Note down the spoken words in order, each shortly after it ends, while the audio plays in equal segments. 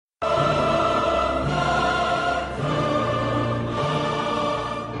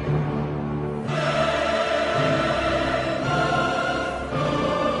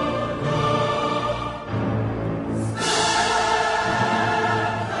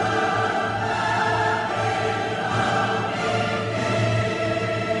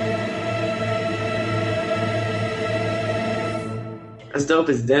as dope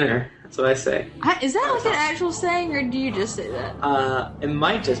as dinner. That's what I say. Is that like an actual saying, or do you just say that? It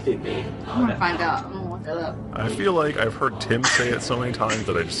might just be me. I'm gonna find out. I'm gonna look it up. I feel like I've heard Tim say it so many times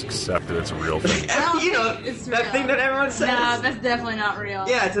that I just accept that it's a real thing. You know, It's that real. thing that everyone says. Nah, that's definitely not real.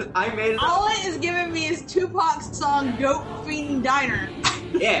 Yeah, I made it. All it is giving me is Tupac's song "Goat Fiend Diner."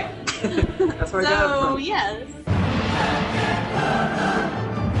 Yeah. That's where I got it So from. yes.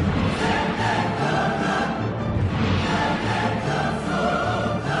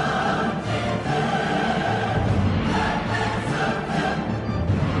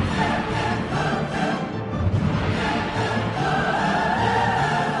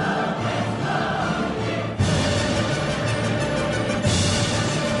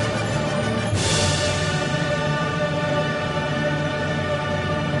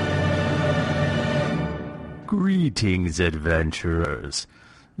 Greetings, adventurers.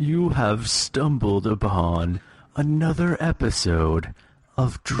 You have stumbled upon another episode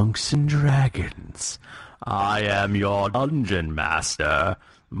of Drunks and Dragons. I am your dungeon master,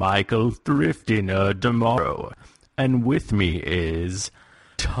 Michael Thriftina Tomorrow, and with me is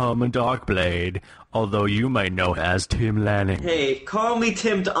Tom Darkblade, although you might know as Tim Lanning. Hey, call me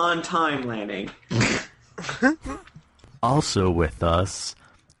Tim on Time Landing. Also with us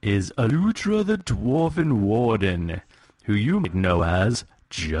is Aludra the Dwarven Warden, who you might know as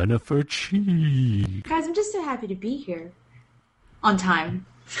Jennifer Cheek. Guys, I'm just so happy to be here. On time.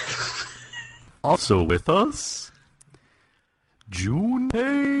 Also with us,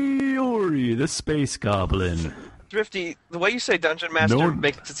 Junpei Ori, the Space Goblin. Thrifty, the way you say Dungeon Master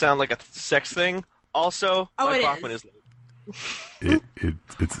makes it sound like a sex thing. Also, Mike Bachman is late.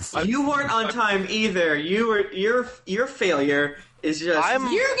 It's You weren't on time either. Your failure is just.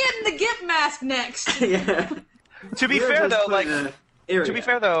 You're getting the Gimp mask next. Yeah. To be fair though,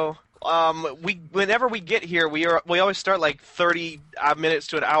 whenever we get here, we always start like 30 minutes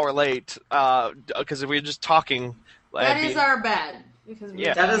to an hour late, because we're just talking. That is our bad. Because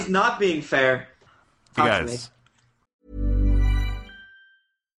that is not being fair. You guys.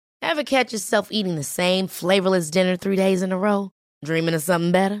 Ever catch yourself eating the same flavorless dinner 3 days in a row? Dreaming of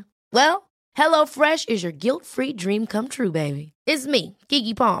something better? Well, HelloFresh is your guilt-free dream come true, baby. It's me,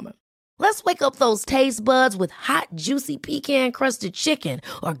 Keke Palmer. Let's wake up those taste buds with hot, juicy pecan-crusted chicken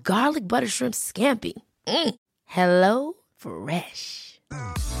or garlic butter shrimp scampi. Hello Fresh.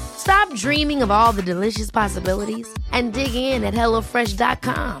 Stop dreaming of all the delicious possibilities and dig in at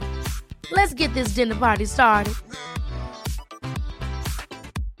HelloFresh.com. Let's get this dinner party started.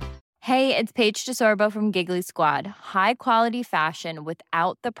 Hey, it's Paige DeSorbo from Giggly Squad. High quality fashion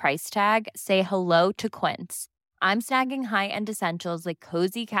without the price tag. Say hello to Quince. I'm snagging high-end essentials like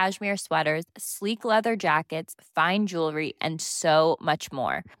cozy cashmere sweaters, sleek leather jackets, fine jewelry, and so much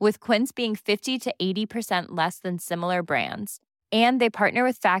more. With Quince being 50 to 80% less than similar brands. And they partner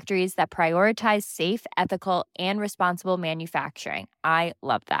with factories that prioritize safe, ethical, and responsible manufacturing. I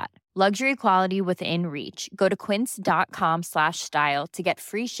love that. Luxury quality within reach. Go to quince.com/style to get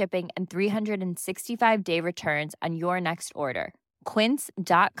free shipping and 365-day returns on your next order.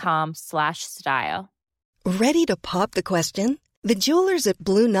 Quince.com/style. Ready to pop the question? The jewelers at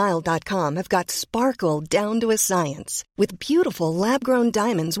BlueNile.com have got sparkle down to a science with beautiful lab-grown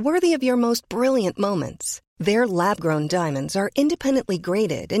diamonds worthy of your most brilliant moments. Their lab-grown diamonds are independently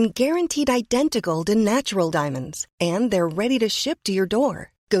graded and guaranteed identical to natural diamonds, and they're ready to ship to your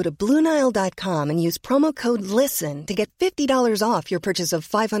door. Go to BlueNile.com and use promo code LISTEN to get $50 off your purchase of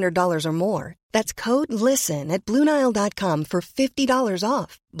 $500 or more. That's code LISTEN at BlueNile.com for $50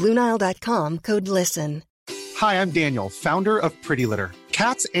 off. BlueNile.com, code LISTEN. Hi, I'm Daniel, founder of Pretty Litter.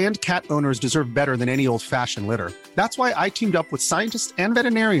 Cats and cat owners deserve better than any old-fashioned litter. That's why I teamed up with scientists and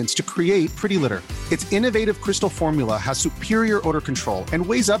veterinarians to create Pretty Litter. Its innovative crystal formula has superior odor control and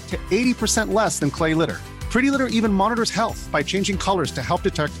weighs up to 80% less than clay litter. Pretty Litter even monitors health by changing colors to help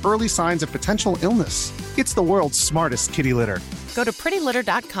detect early signs of potential illness. It's the world's smartest kitty litter. Go to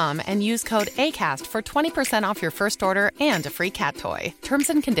prettylitter.com and use code ACAST for 20% off your first order and a free cat toy. Terms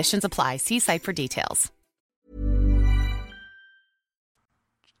and conditions apply. See site for details.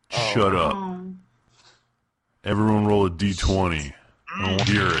 Shut up. Everyone roll a d20. I don't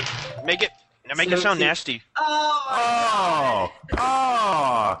hear it. Make it sound nasty.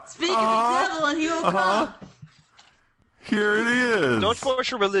 Speak of the devil and he will come. Here it is. Don't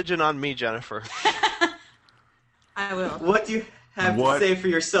force your religion on me, Jennifer. I will. What do you have to say for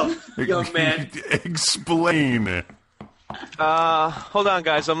yourself, young man? Explain. Hold on,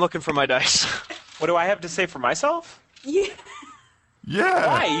 guys. I'm looking for my dice. What do I have to say for myself? Yeah. Yeah.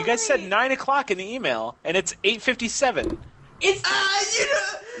 Why? You guys said 9 o'clock in the email, and it's 8:57. It's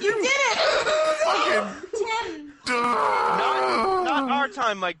you did it. 10. Not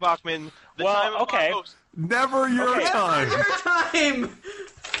time, Mike Bachman. The Well, time of okay. our host. Never your time. Your time.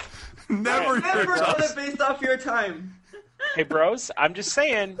 Never your Never time. done it based off your time. Hey, bros, I'm just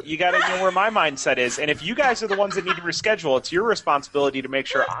saying, you got to know where my mindset is. And if you guys are the ones that need to reschedule, it's your responsibility to make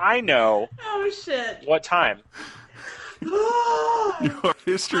sure I know Oh shit. what time. You are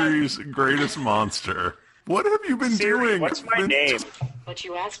history's greatest monster. What have you been Siri, doing? what's my name? But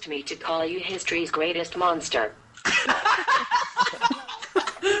you asked me to call you history's greatest monster.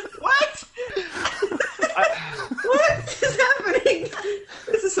 What? What is happening?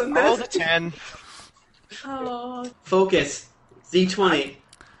 This is a mess. Roll the 10. Oh. Focus. D20.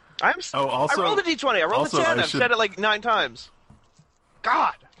 I also, rolled a D20. I rolled a 10. I've said it like 9 times.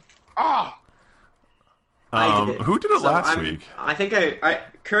 God. Ah. I did it. Who did it last I'm- week? I think I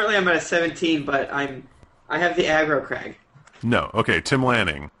currently I'm at a 17, but I have the aggro crag. No. Okay, Tim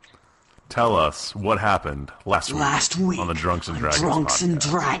Lanning. Tell us what happened last week on the Drunks and Dragons Drunks and podcast.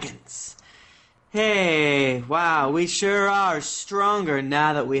 Dragons. Hey, wow, we sure are stronger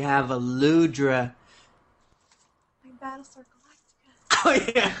now that we have Eludra. Battlestar Oh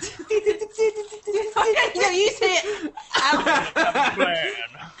yeah. No, you say it.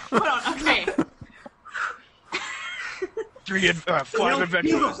 Hold on. Okay. 5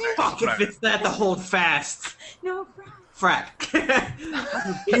 adventures. You fuck if it's that to hold fast. No. Frack.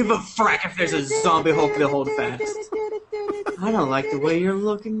 Give a frack if there's a zombie Hulk to hold fast. I don't like the way you're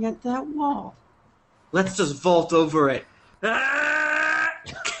looking at that wall. Let's just vault over it.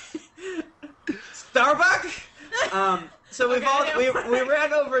 Starbuck? So we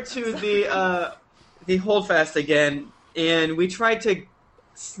ran over to the holdfast again, and we tried to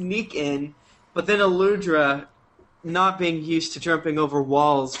sneak in, but then Eludra, not being used to jumping over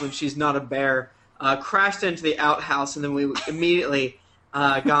walls when she's not a bear, crashed into the outhouse, and then we immediately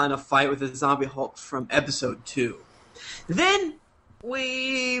got in a fight with the zombie Hulk from episode 2. Then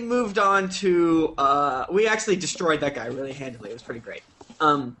we moved on to we actually destroyed that guy really handily. It was pretty great.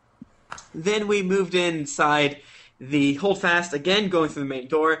 Then we moved inside the holdfast again, going through the main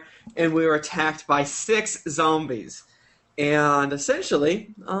door, and we were attacked by 6 zombies. And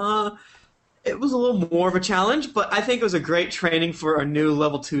essentially, it was a little more of a challenge, but I think it was a great training for our new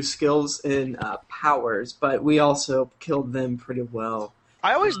level 2 skills in powers, but we also killed them pretty well.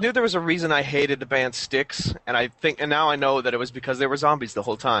 I always knew there was a reason I hated the band Styx, and now I know that it was because they were zombies the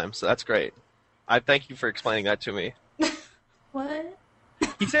whole time, so that's great. I thank you for explaining that to me. What?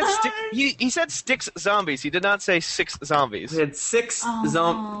 He said he said Styx zombies. He did not say 6 zombies. We had 6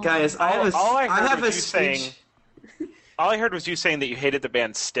 guys. All I heard was you saying that you hated the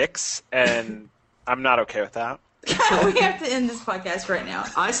band Styx, and I'm not okay with that. We have to end this podcast right now.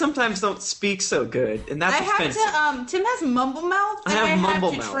 I sometimes don't speak so good, and that's I expensive. have to. Tim has mumble mouth. I have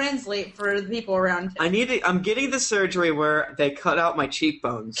mumble to mouth. translate for the people around him. I'm getting the surgery where they cut out my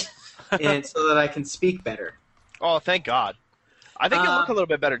cheekbones, and so that I can speak better. Oh, thank God. I think you look a little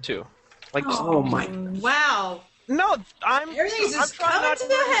bit better too. Like, oh my! Wow. No, Everything's just coming to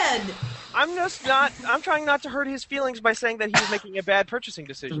the head. I'm trying not to hurt his feelings by saying that he's making a bad purchasing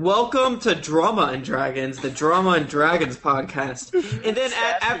decision. Welcome to Drama and Dragons, the Drama and Dragons podcast. And then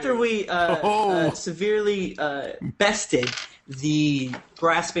after we severely bested the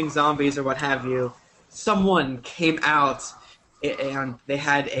grasping zombies or what have you, someone came out and they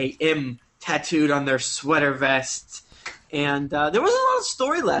had a M tattooed on their sweater vest. And there wasn't a lot of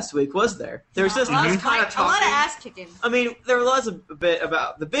story last week, was there? There was just kind of talking. A lot of ass kicking. I mean, there was a bit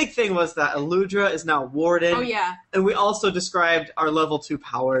about... The big thing was that Eludra is now Warden. Oh, yeah. And we also described our level 2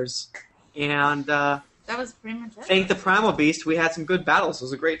 powers. And that was pretty much it. thank the Primal Beast, we had some good battles. It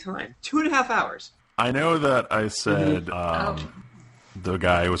was a great time. 2.5 hours. I know that I said the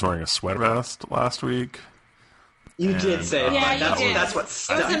guy was wearing a sweater vest last week. You did say it. Yeah, you did. That's what It was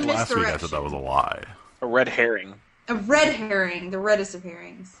stuck. a Last week I misdirection. said that was a lie. A red herring. A red herring, the reddest of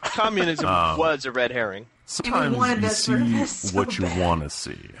herrings. Communism was a red herring. Sometimes wanted you that sort of see vest so what you bad. want to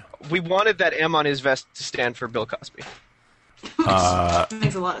see. We wanted that M on his vest to stand for Bill Cosby.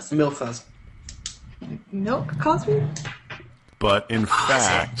 Makes a lot of sense. Milk Fuzz. Milk Cosby? But in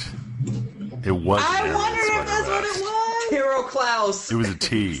fact, it wasn't. I wondered if that's what it was. Hero Klaus. It was a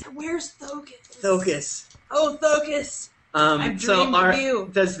T. Where's Thokus? Thokus. Oh, Thokus. I've dreamed of you.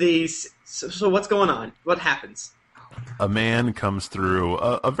 Does these... So what's going on? What happens? A man comes through,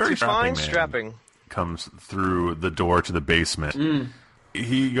 a very strapping man strapping. comes through the door to the basement.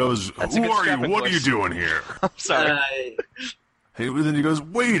 He goes, That's a who good are you? strapping What are you voice. doing here? I'm sorry. Hey, then he goes,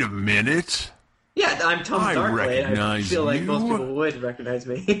 wait a minute. Yeah, I'm Tom I Darkblade. I recognize feel like you. most people would recognize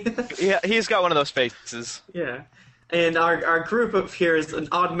me. Yeah, he's got one of those faces. Yeah. And our group up here is an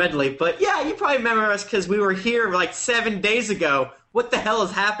odd medley. But yeah, you probably remember us because we were here like 7 days ago. What the hell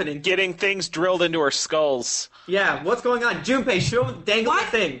is happening? Getting things drilled into our skulls. Yeah, what's going on? Junpei, show him dangle the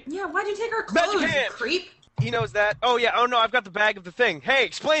thing. Yeah, why'd you take our clothes, you creep? He knows that. Oh, yeah. Oh, no, I've got the bag of the thing. Hey,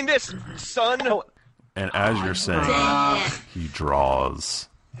 explain this, son. And as you're saying, he draws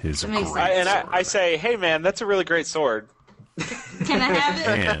his great sword. I say, hey, man, that's a really great sword. Can I have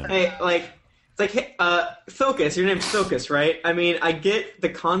it? Hey, hey, Focus. Your name's Focus, right? I mean, I get the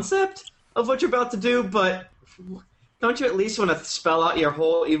concept of what you're about to do, but don't you at least want to spell out your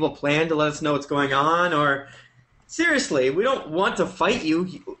whole evil plan to let us know what's going on? Or, seriously, we don't want to fight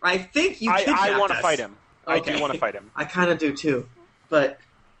you. I think you kidnapped I want to us. fight him. Okay. I do want to fight him. I kind of do, too. But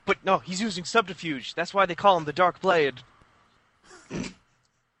no, he's using subterfuge. That's why they call him the Dark Blade.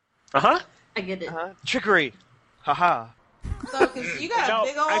 Uh-huh. I get it. Trickery. Haha. Focus, you got a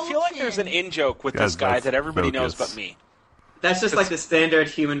big old I feel like chin. there's an in-joke with Guys, this guy let's that everybody knows focus. but me. that's just like the standard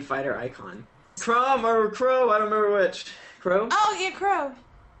human fighter icon. Crom or Crow, I don't remember which. Crow? Oh, yeah, Crow.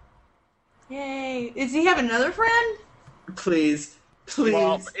 Yay. Does he have another friend? Please.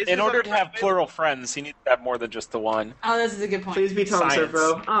 Well, in order to have plural friends, he needs to have more than just the one. Oh, this is a good point. Please be Tom Science.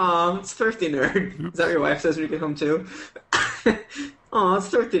 Servo. Aw, it's Thrifty Nerd. Is that what your wife says when you get home, too? Aw, it's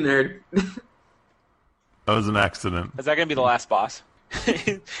Thrifty Nerd. That was an accident. Is that going to be the last boss?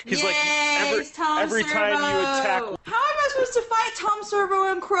 He's like, Tom every Servo. time you attack... How am I supposed to fight Tom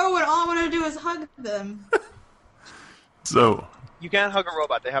Servo and Crow when all I want to do is hug them? So You can't hug a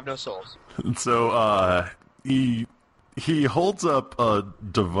robot. They have no souls. he holds up a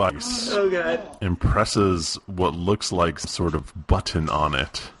device Oh, God. and presses what looks like some sort of button on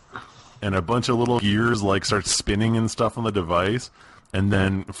it. And a bunch of little gears start spinning and stuff on the device. And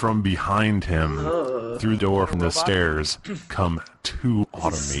then from behind him, through the door from the stairs, come two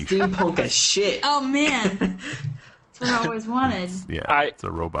automation. Steampunk as shit. Oh, man. That's what I always wanted. Yeah, it's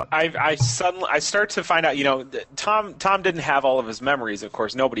a robot. I start to find out. Tom didn't have all of his memories. Of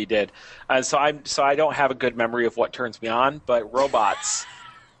course, nobody did. So I don't have a good memory of what turns me on. But robots,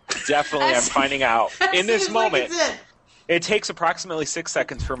 definitely, I'm finding out in this moment. It takes approximately 6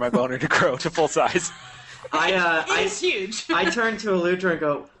 seconds for my boner to grow to full size. It's huge. I turn to Eludra and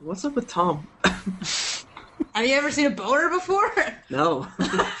go, "What's up with Tom?" Have you ever seen a boner before? No.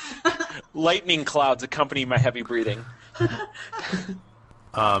 Lightning clouds accompany my heavy breathing.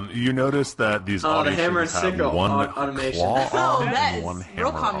 You notice that these the hammer and automations have sickle one automation. claw Oh, arm that and is one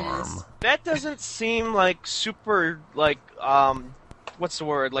real hammer communist. arm. That doesn't seem like super what's the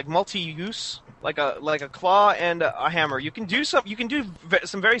word? Like multi-use, like a claw and a hammer. You can do some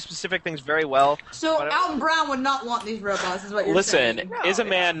very specific things very well. So Alton Brown would not want these robots, is what you're saying. Listen, is a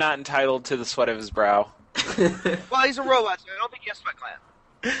man not entitled to the sweat of his brow? Well, he's a robot, so I don't think he has sweat gland.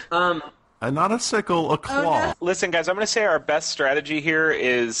 And not a sickle, a claw. Listen, guys, I'm going to say our best strategy here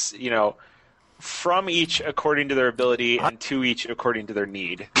is, from each according to their ability and to each according to their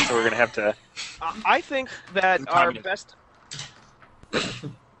need. So we're going to have to... I think that our best... We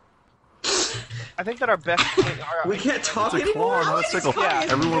can't talk It's a anymore. claw, not a sickle. Yeah.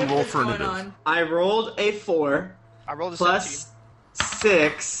 Everyone roll for initiative. I rolled a 4. I rolled a plus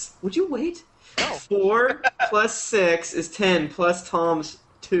 6. Would you wait? No. 4 plus 6 is 10, plus Tom's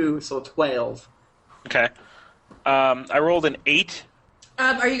 2, so 12. Okay. I rolled an 8.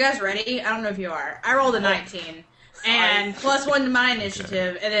 Are you guys ready? I don't know if you are. I rolled a 19. And plus 1 to my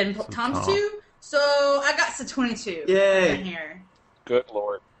initiative, and then Tom's 2. So I got to 22. Yay. In here. Good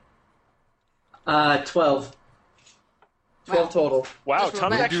lord. 12. 12 total. Wow,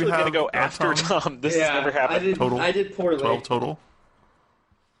 Tom's actually going to go after Tom. This has never happened. I did poorly. 12 total?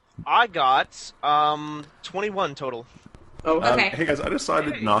 I got 21 total. Oh, okay. Hey guys, I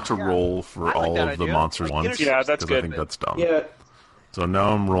decided not to roll for all of the monsters once. Yeah, that's because good. I think that's dumb. Yeah. So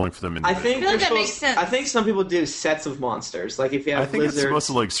now I'm rolling for them I individually. think I feel like that makes sense. I think some people do sets of monsters. Like if you have I think it's lizards,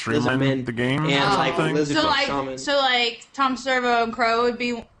 supposed to streamline lizardmen, the game and or like something. lizard So shaman. like Tom Servo and Crow would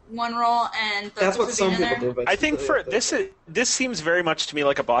be one roll, and That's what would be some in people there? do. But I think for this seems very much to me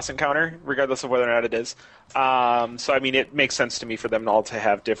like a boss encounter, regardless of whether or not it is. So I mean, it makes sense to me for them all to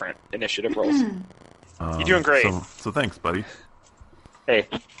have different initiative rolls. You're doing great. So thanks, buddy. Hey,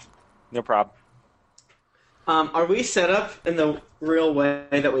 no problem. Are we set up in the real way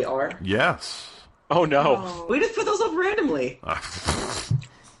that we are? Yes. Oh no. We just put those up randomly.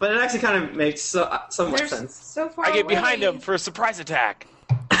 But it actually kind of makes somewhat sense. So far I get away. behind him for a surprise attack.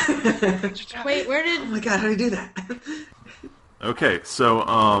 Wait, where did? Oh my god, how do you do that? Okay, so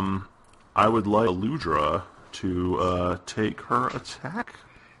I would like Eludra to take her attack.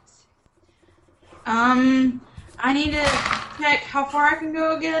 I need to check how far I can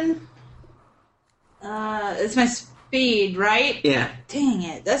go again. It's my speed, right? Yeah. Dang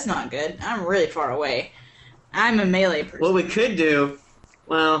it, that's not good. I'm really far away. I'm a melee person. What we could do,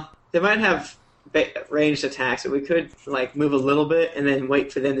 they might have ranged attacks, but we could like move a little bit and then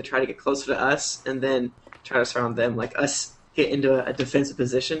wait for them to try to get closer to us, and then try to surround them, like us get into a defensive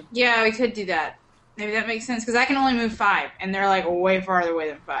position. Yeah, we could do that. Maybe that makes sense, because I can only move 5, and they're like way farther away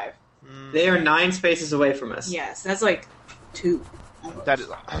than 5. They are 9 spaces away from us. Yes, that's like 2. That is.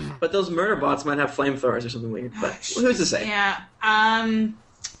 But those murder bots might have flamethrowers or something weird. But who's to say? Yeah. And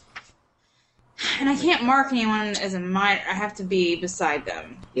I can't mark anyone as a minor. I have to be beside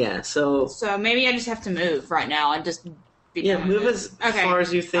them. Yeah. So maybe I just have to move right now and just. Move as far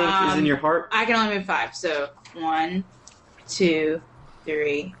as you think is in your heart. I can only move 5. So 1, 2,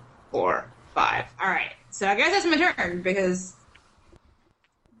 3, 4, 5. All right. So I guess that's my turn because.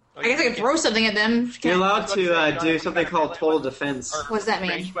 I guess I can throw something at them. You're allowed to do something called total defense. What does that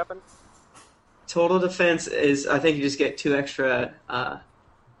mean? Total defense is, I think you just get 2 extra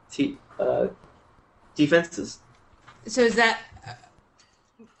defenses. So is that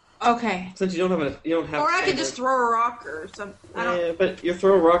okay? Since you don't have. Or I could just throw a rock or something. Yeah, but your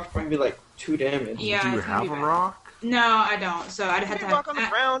throw a rock would probably be like 2 damage. Yeah. Do you have a rock? No, I don't. So I'd have to have. Rock on the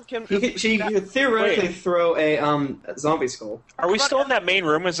ground. You could theoretically throw a zombie skull. Are we still in that main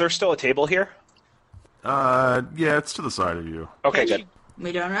room? Is there still a table here? Yeah, it's to the side of you. Okay, good.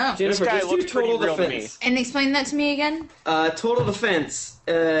 We don't know. Jennifer, This guy just do looks pretty total real to me. defense. And explain that to me again. Total defense.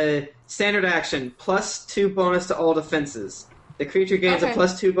 Standard action. +2 bonus to all defenses. The creature gains a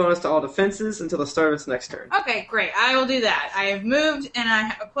 +2 bonus to all defenses until the start of its next turn. Okay, great. I will do that. I have moved, and I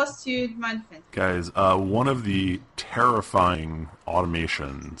have a +2 to my defense. Guys, one of the terrifying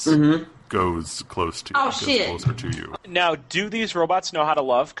automations goes closer to you. Now, do these robots know how to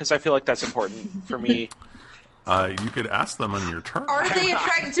love? Because I feel like that's important for me. You could ask them on your turn. Are they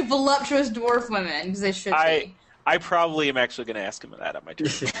attracted to voluptuous dwarf women? Because they should be. I probably am actually going to ask him that on my turn.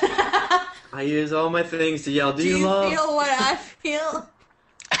 I use all my things to yell, do you you love? feel what I feel?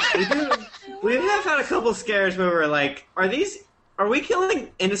 We have had a couple scares where we're like, are we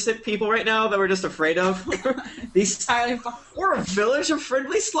killing innocent people right now that we're just afraid of? We're a village of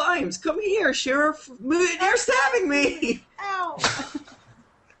friendly slimes. Come here, Sheriff. You're stabbing me. Ow.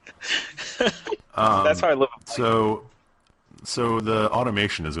 That's how I live. So the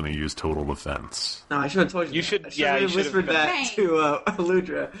automation is going to use total defense. No, I should have told you. You should. I have whispered that to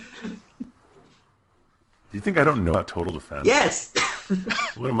Aludra. Do you think I don't know about total defense? Yes.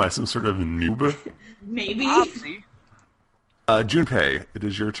 What am I, some sort of noob? Maybe. Junpei, it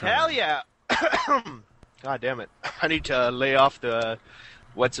is your turn. Hell yeah! God damn it! I need to lay off the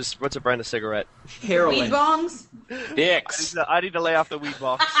what's a brand of cigarette? Heroin. Weed bongs. Dicks. I need to lay off the weed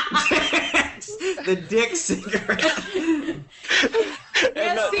box. The dick cigarette.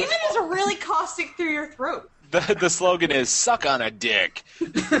 Yeah, semen is really caustic through your throat. The slogan is "Suck on a dick."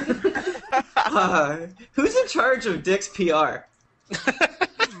 Who's in charge of Dick's PR?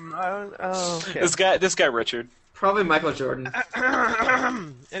 Okay. This guy Richard. Probably Michael Jordan.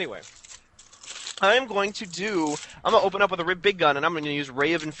 Anyway, I'm going to open up with a big gun, and I'm going to use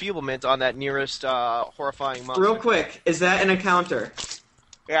Ray of Enfeeblement on that nearest horrifying monster. Real quick, is that an encounter?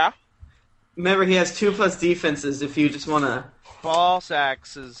 Yeah. Remember, he has 2+ defenses if you just want to... Ball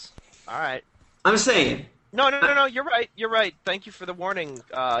sacks is... Alright. I'm saying... No, you're right. Thank you for the warning,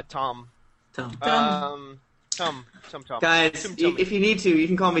 Tom. Tom. Tom. Guys, if you need to, you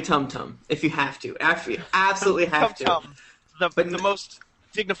can call me Tum Tum. If you have to. If you absolutely have to. Tum. The most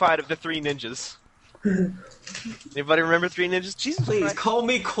dignified of the 3 ninjas. Anybody remember 3 ninjas? Jesus Please, Christ. call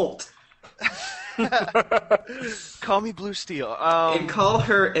me Colt. Call me Blue Steel. And call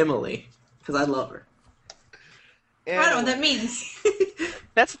her Emily, because I love her. I don't know what that means.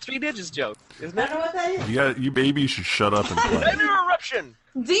 That's a 3 ninjas joke, isn't it? I don't know what that is. You baby should shut up and play. Thunder Eruption!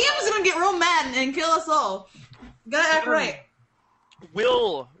 DM's gonna get real mad and kill us all. Gotta act right.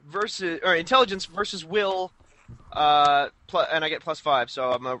 Intelligence versus will, and I get +5,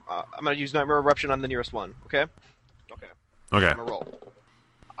 so I'm gonna use Nightmare Eruption on the nearest one. Okay. I'm gonna roll.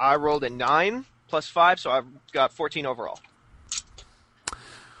 I rolled a 9 +5, so I've got 14 overall.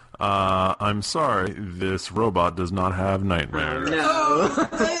 I'm sorry, this robot does not have nightmares. No.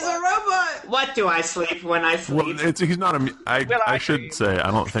 He's a robot. What do I sleep when I sleep? Well, he's not. I should say,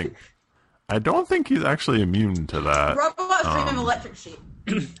 I don't think he's actually immune to that. Robots dream of electric sheep.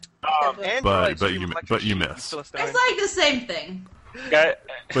 But you miss. It's like the same thing.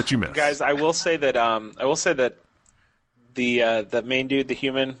 But you miss. Guys, I will say that the main dude, the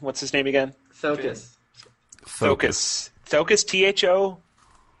human, what's his name again? Thocus. Thocus,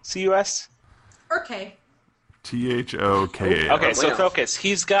 THOCUS? Okay. THOKA. Okay, so Thocus,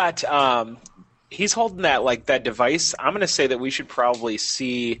 he's got he's holding that device. I'm going to say that we should probably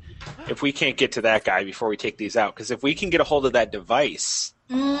see if we can't get to that guy before we take these out. Because if we can get a hold of that device...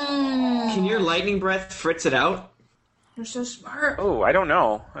 Can your lightning breath fritz it out? You're so smart. Oh, I don't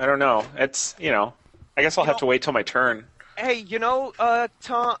know. It's, I guess I'll have to wait till my turn. Hey, Tom the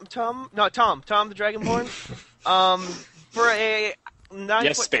Dragonborn, for a 9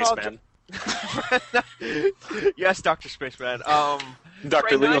 yes, foot Spaceman. Yes, Dr. Spaceman.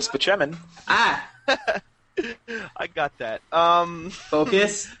 Dr. Leo Spaceman. Ah! I got that.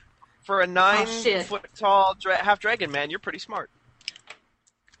 Focus. For a 9 foot tall half dragon, man, you're pretty smart.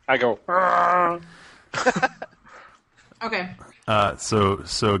 I go. Okay.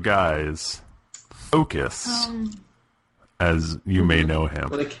 So guys, Focus, as you may know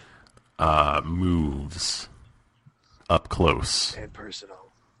him, moves up close and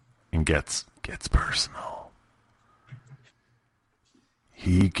personal, and gets personal.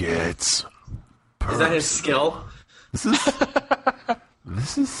 He gets personal. Is that his skill?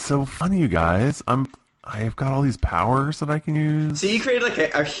 This is so funny, you guys. I've got all these powers that I can use. So you created like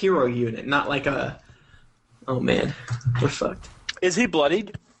a hero unit, not like a... Oh man, we're fucked. Is he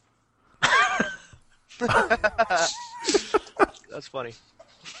bloodied? That's funny.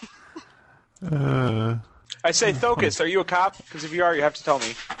 I say, Focus, are you a cop? Because if you are, you have to tell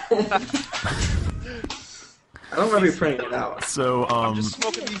me. I don't remember you printing it out. So, I'm just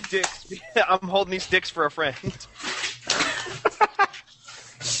smoking these dicks. I'm holding these dicks for a friend.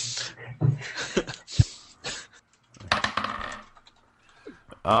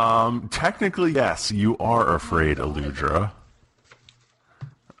 Technically, yes, you are afraid, Aludra.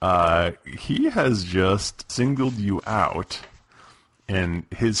 He has just singled you out, and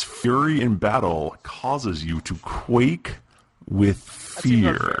his fury in battle causes you to quake with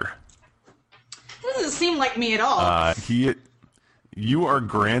fear. That doesn't seem like me at all. You are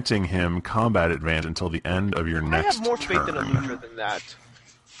granting him combat advantage until the end of your next turn. I have more faith in Aludra than that.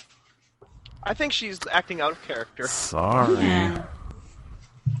 I think she's acting out of character. Sorry. Yeah.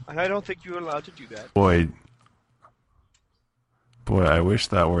 And I don't think you're allowed to do that. Boy, I wish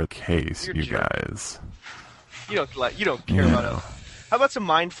that were the case, you guys. You don't care about it. How about some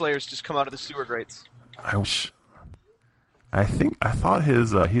mind flayers just come out of the sewer grates? I thought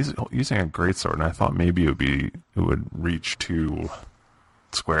his he's using a greatsword, and I thought maybe it would reach 2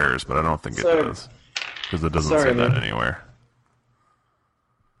 squares, but I don't think it does, because it doesn't say that anywhere.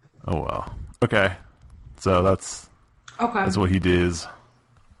 Oh well. Okay, so that's what he did.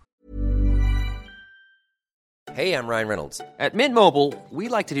 Hey, I'm Ryan Reynolds. At Mint Mobile, we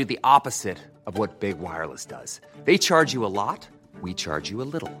like to do the opposite of what Big Wireless does. They charge you a lot, we charge you a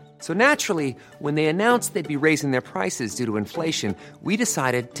little. So naturally, when they announced they'd be raising their prices due to inflation, we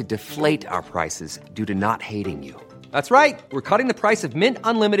decided to deflate our prices due to not hating you. That's right. We're cutting the price of Mint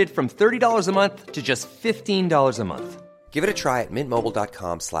Unlimited from $30 a month to just $15 a month. Give it a try at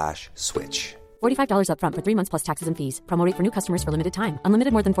mintmobile.com/switch. $45 up front for 3 months plus taxes and fees. Promo rate for new customers for limited time.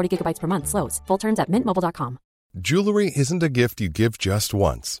 Unlimited more than 40 gigabytes per month. Slows full terms at mintmobile.com. Jewelry isn't a gift you give just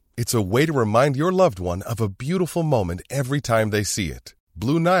once. It's a way to remind your loved one of a beautiful moment every time they see it.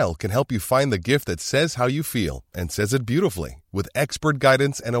 Blue Nile can help you find the gift that says how you feel and says it beautifully, with expert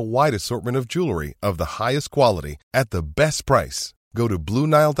guidance and a wide assortment of jewelry of the highest quality at the best price. Go to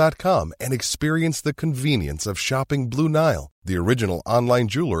BlueNile.com and experience the convenience of shopping Blue Nile, the original online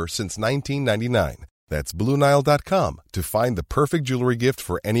jeweler since 1999. That's BlueNile.com to find the perfect jewelry gift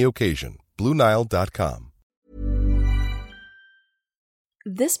for any occasion. BlueNile.com.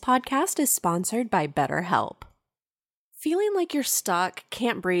 This podcast is sponsored by BetterHelp. Feeling like you're stuck,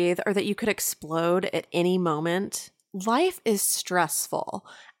 can't breathe, or that you could explode at any moment? Life is stressful,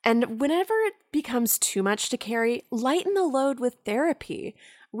 and whenever it becomes too much to carry, lighten the load with therapy.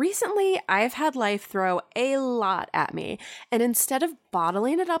 Recently, I've had life throw a lot at me, and instead of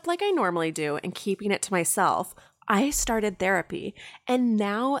bottling it up like I normally do and keeping it to myself, I started therapy, and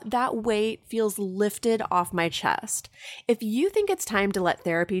now that weight feels lifted off my chest. If you think it's time to let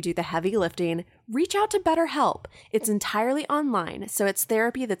therapy do the heavy lifting, reach out to BetterHelp. It's entirely online, so it's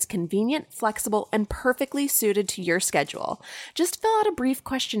therapy that's convenient, flexible, and perfectly suited to your schedule. Just fill out a brief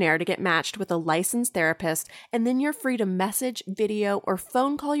questionnaire to get matched with a licensed therapist, and then you're free to message, video, or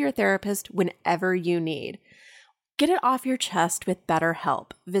phone call your therapist whenever you need. Get it off your chest with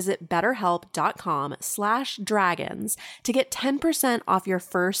BetterHelp. Visit BetterHelp.com/dragons to get 10% off your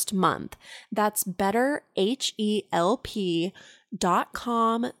first month. That's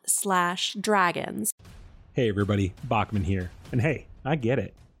BetterHelp.com/dragons. Hey everybody, Bachman here. And hey, I get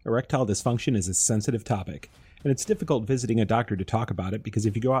it. Erectile dysfunction is a sensitive topic, and it's difficult visiting a doctor to talk about it because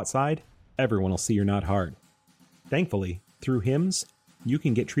if you go outside, everyone will see you're not hard. Thankfully, through HIMS, You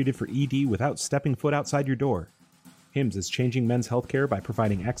can get treated for ED without stepping foot outside your door. Hims is changing men's healthcare by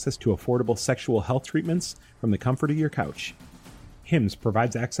providing access to affordable sexual health treatments from the comfort of your couch. Hims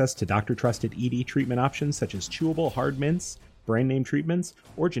provides access to doctor-trusted ED treatment options such as chewable hard mints, brand-name treatments,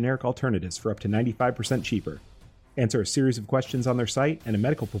 or generic alternatives for up to 95% cheaper. Answer a series of questions on their site, and a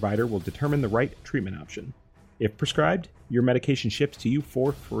medical provider will determine the right treatment option. If prescribed, your medication ships to you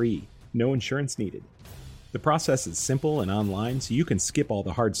for free. No insurance needed. The process is simple and online, so you can skip all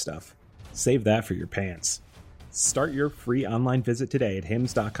the hard stuff. Save that for your pants. Start your free online visit today at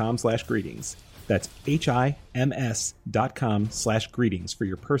hims.com/greetings. That's HIMS.com/greetings for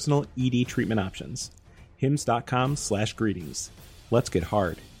your personal ED treatment options. hims.com/greetings. Let's get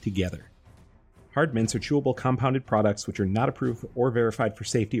hard together. Hard mints are chewable compounded products which are not approved or verified for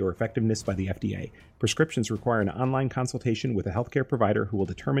safety or effectiveness by the FDA. Prescriptions require an online consultation with a healthcare provider who will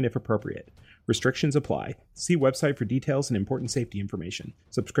determine if appropriate. Restrictions apply. See website for details and important safety information.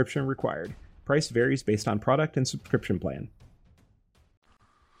 Subscription required. Price varies based on product and subscription plan.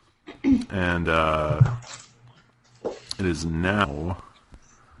 And it is now...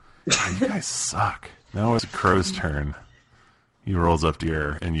 God, you guys suck. Now it's Crow's turn. He rolls up to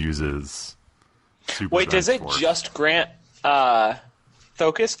here and uses... Wait, does it just grant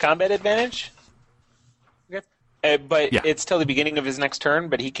Thocus combat advantage? Okay. But Yeah. it's till the beginning of his next turn,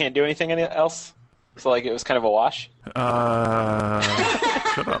 but he can't do anything else? So, like, it was kind of a wash? Shut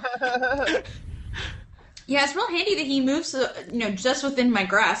up. Yeah, it's real handy that he moves, just within my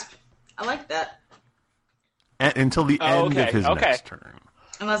grasp. I like that. Until the end of his next turn.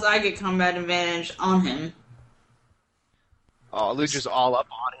 Unless I get combat advantage on him. Oh, Lucha's all up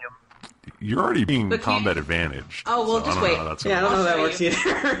on him. You're already being But can't- combat advantage. Oh, well, just wait. I don't know how that works either.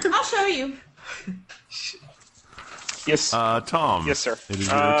 I'll show you. Yes. Tom. Yes, sir. It is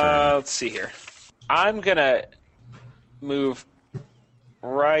your turn. Let's see here. I'm gonna move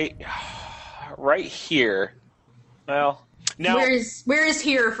right here. Well, now Where is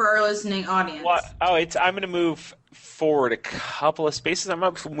here for our listening audience? what? Oh, I'm gonna move forward a couple of spaces. I'm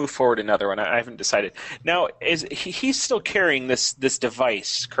gonna move forward another one. I haven't decided. Now, he's still carrying this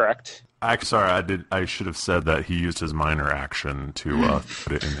device, correct? Sorry, I should have said that he used his minor action to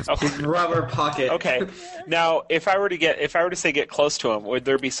put it in his pocket. Rubber pocket. Okay. Now, if I were to say get close to him, would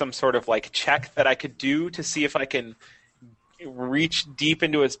there be some sort of like check that I could do to see if I can reach deep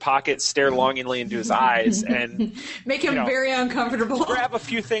into his pocket, stare longingly into his eyes, and make him very uncomfortable? Grab a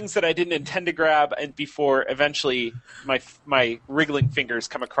few things that I didn't intend to grab, and before eventually my wriggling fingers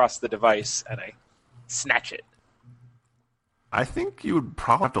come across the device and I snatch it. I think you would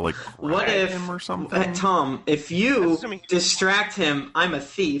probably have to What grab if him or something. Tom? If you distract him, I'm a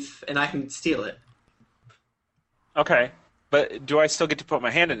thief and I can steal it. Okay, but do I still get to put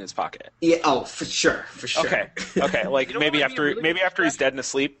my hand in his pocket? Yeah. Oh, for sure. Okay. Like maybe after he's dead and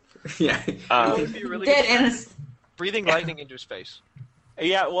asleep. Yeah. It'd be really Dead good. and Breathing lightning into his face.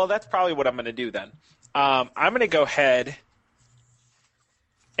 Yeah. Well, that's probably what I'm going to do then. I'm going to go ahead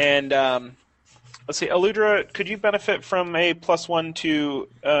and. Let's see, Aludra, could you benefit from a +1 to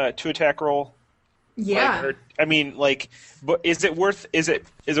attack roll? Yeah. But is it worth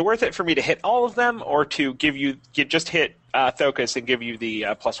it for me to hit all of them, or to just hit Thocus and give you the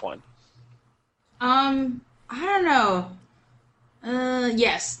 +1? I don't know.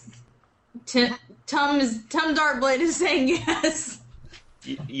 Yes. Tom Darkblade is saying yes.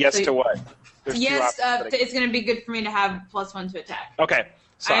 Yes to what? There's two Yes, options. it's going to be good for me to have +1 to attack. Okay.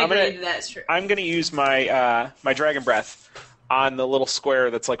 So I agree that's true. I'm going to use my my Dragon Breath on the little square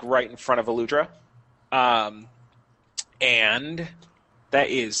that's like right in front of Aludra. And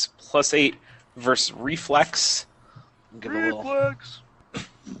that is +8 versus Reflex. Give a little...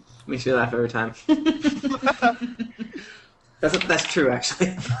 Makes me laugh every time. That's true,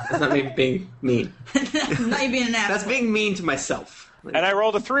 actually. That's not me being mean. Not you being an asshole. That's being mean to myself. And I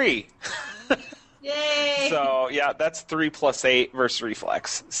rolled a 3. Yay! So, yeah, that's 3 + 8 versus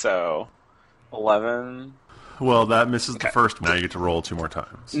Reflex. So, 11. Well, that misses the first one. Now you get to roll 2 more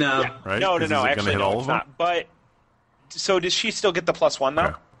times. No. Yeah. Right? No. Is it Actually, gonna hit all it's of them? not. But, so does she still get the +1,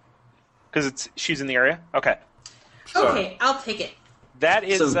 though? Because she's in the area? Okay. So, Okay, I'll take it. That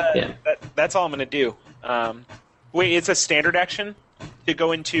is, yeah. that's all I'm going to do. Wait, it's a standard action to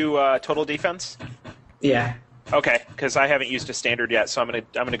go into total defense? Yeah. Okay, because I haven't used a standard yet, so I'm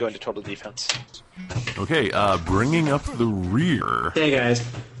gonna go into total defense. Okay, bringing up the rear. Hey guys.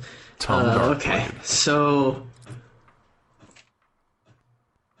 Tom Darkblade. Okay, so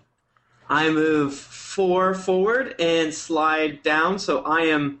I move 4 forward and slide down, so I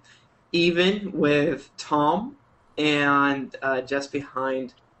am even with Tom and just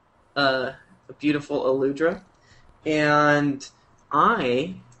behind the beautiful Aludra. And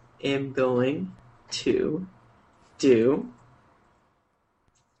I am going to do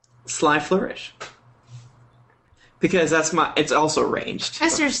Sly Flourish. Because it's also ranged.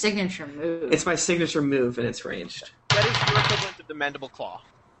 That's your signature move. It's my signature move, and it's ranged. That is your equivalent of the Mandible Claw.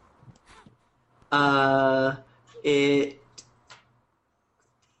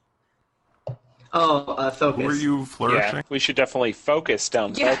 Focus. Were you flourishing? Yeah, we should definitely focus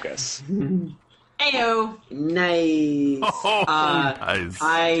down focus. Ayo. Nice. Nice.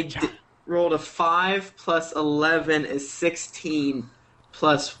 I rolled a 5 plus 11 is 16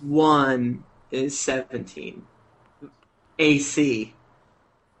 plus 1 is 17. AC.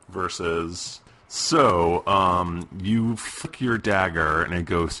 Versus... So, you flick your dagger, and it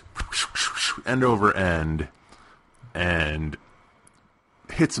goes end over end, and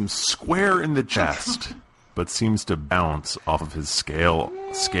hits him square in the chest, but seems to bounce off of his scale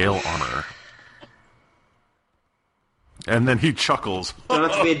armor. And then he chuckles. Don't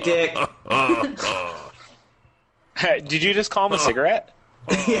have to be a dick. Did you just call him a cigarette?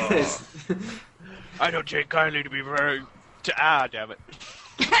 Yes. I don't take kindly to be very... damn it.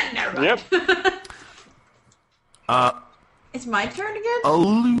 Yep. It's my turn again?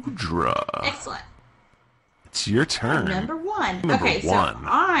 Aludra. Excellent. It's your turn. Number one. Number okay, one. so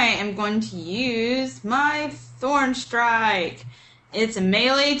I am going to use my Thorn Strike. It's a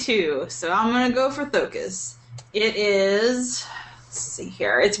melee 2, so I'm going to go for Thokus. It is... Let's see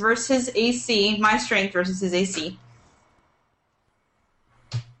here. It's versus AC. My strength versus his AC.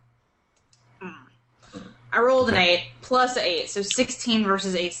 I rolled an 8 plus 8, so 16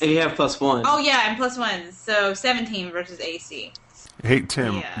 versus AC. And you have plus 1. Oh yeah, and plus 1, so 17 versus AC. Hey,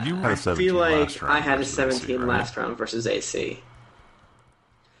 Tim, you had a 17 I feel like last round. I had a versus 17 AC, right? last round versus AC.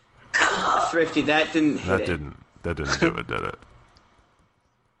 Thrifty, that didn't hit it. That didn't do it, did it?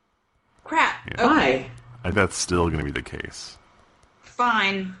 Crap. Yeah. Okay. That's still going to be the case.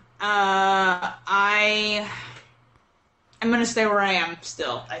 Fine. I'm gonna stay where I am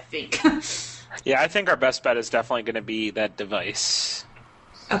still, I think. Yeah, I think our best bet is definitely going to be that device.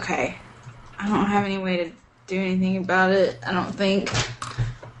 Okay. I don't have any way to do anything about it, I don't think.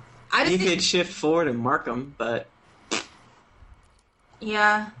 You could shift forward and mark them, but...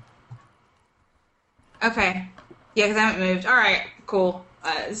 Yeah. Okay. Yeah, because I haven't moved. Alright, cool.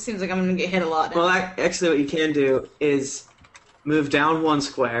 It seems like I'm going to get hit a lot now. Well, actually what you can do is move down 1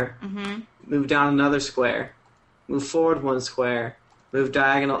 square, move down another square, move forward 1 square, move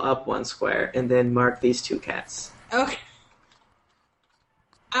diagonal up 1 square, and then mark these 2 cats. Okay.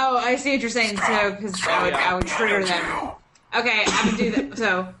 Oh, I see what you're saying. So, because I would trigger them. Okay, I would do that.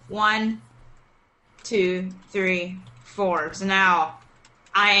 So, 1, 2, 3, 4. So now,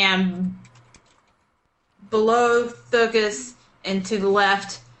 I am below Thokus and to the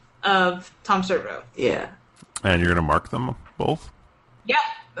left of Tom Servo. Yeah. And you're going to mark them both? Yep,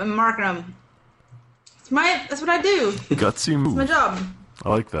 I'm marking them. That's what I do. Gutsy move. It's my job. I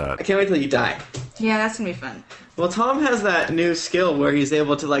like that. I can't wait till you die. Yeah, that's gonna be fun. Well, Tom has that new skill where he's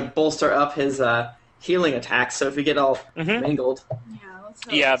able to bolster up his healing attacks. So if you get all mangled,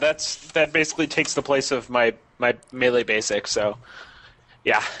 Yeah, that basically takes the place of my melee basic. So,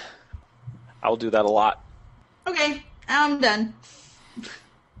 yeah, I'll do that a lot. Okay, I'm done.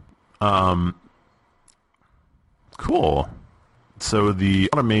 Cool. So the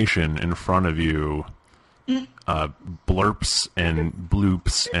automation in front of you blurps and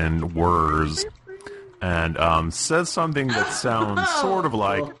bloops and whirs and says something that sounds sort of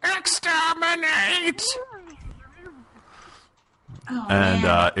like exterminate.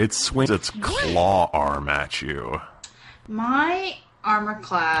 And it swings its claw arm at you. My armor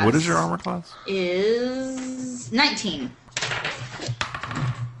class. What is your armor class? Is 19.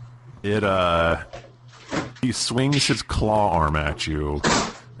 He swings his claw arm at you,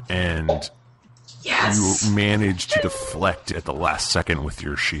 and you manage to deflect at the last second with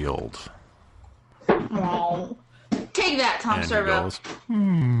your shield. Oh. Take that, Tom And he Servo. goes,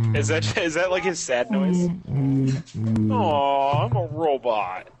 Is that like his sad noise? Aw, I'm a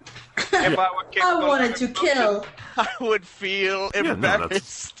robot. If I were capable I wanted to kill. I would feel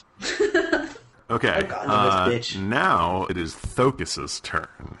embarrassed. Okay, bitch. now it is Thokus's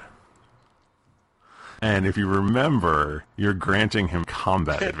turn. And if you remember, you're granting him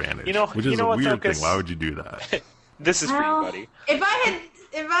combat advantage, which is a what, weird Thokus? thing. Why would you do that? This is for you, buddy.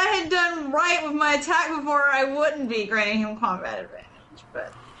 If I had done right with my attack before, I wouldn't be granting him combat advantage,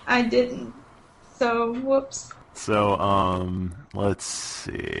 but I didn't. So, whoops. So, let's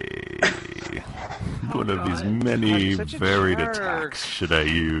see. One of these many I'm such a varied jerk. attacks should I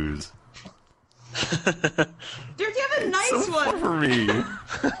use? Dude, you have a nice one. For me.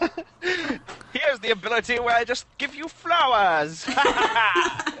 Here's the ability where I just give you flowers.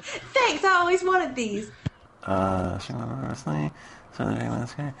 Thanks, I always wanted these.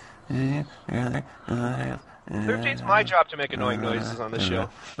 It's my job to make annoying noises on this show.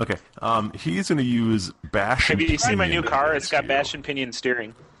 Okay, he's going to use bash. Have you seen my new Pinion car? It's got against bash and pinion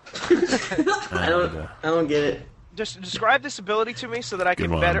steering. I don't get it. Just describe this ability to me so that I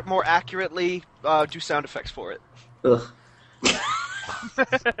can Good one. more accurately do sound effects for it. Ugh.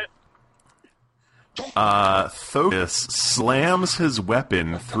 Thocus slams his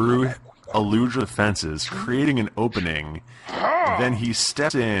weapon through Eludra defenses, creating an opening. Then he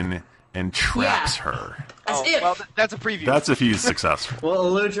steps in and traps her. That's a preview. That's if he's successful. Well,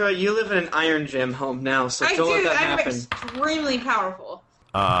 Eludra, you live in an Iron Gym home now, so I don't do. let that I'm happen. extremely powerful.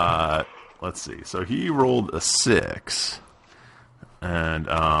 Let's see. So he rolled a 6, and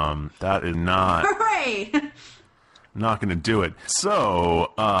that is not Hooray! not going to do it.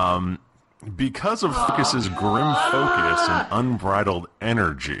 So, because of Thocus's grim focus and unbridled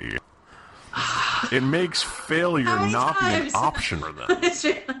energy, it makes failure not be an option for them.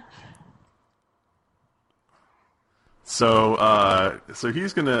 So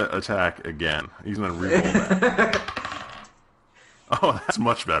he's going to attack again. He's going to reroll that. Oh, that's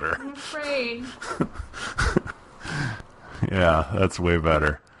much better. I'm afraid. Yeah, that's way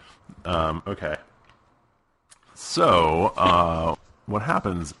better. Okay. So, what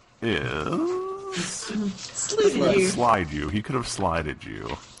happens is... Slide you. He could have slided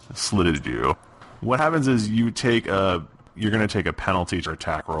you. Slitted you. What happens is you're going to take a penalty to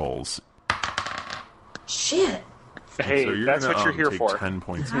attack rolls. Shit. Hey, So you're that's gonna, what you're here take for. 10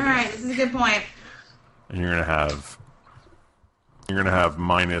 points. Alright, this is a good point. And you're going to have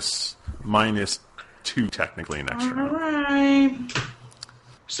minus 2 technically next turn. Alright.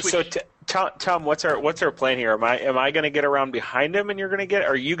 So, Tom, what's our plan here? Am I going to get around behind him, and you're going to get? Or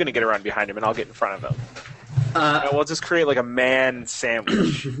are you going to get around behind him, and I'll get in front of him? We'll just create like a man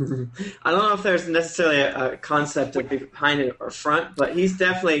sandwich. I don't know if there's necessarily a concept of behind it or front, but he's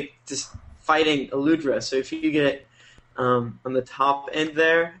definitely just fighting Eludra. So if you get on the top end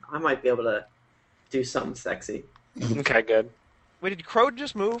there, I might be able to do something sexy. Okay, good. Wait, did Crow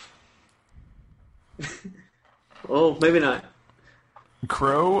just move? Oh, maybe not.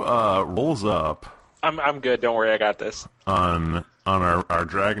 Crow rolls up. I'm good. Don't worry, I got this. On our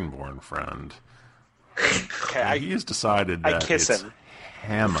Dragonborn friend. Okay, he has decided that I kiss it's him.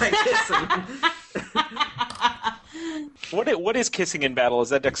 Hammer. What is kissing in battle? Is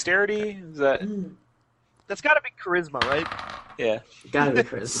that dexterity? Is that? That's got to be charisma, right? Yeah. Gotta be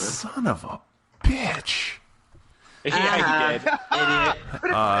charisma. Son of a bitch. Yeah, he did.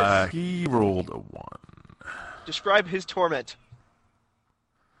 Idiot. He rolled a 1. Describe his torment.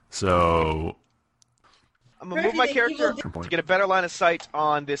 So I'm gonna move my character to get a better line of sight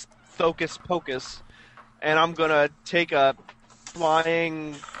on this Thocus Pocus, and I'm gonna take a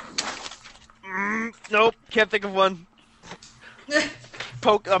flying. Nope, can't think of one.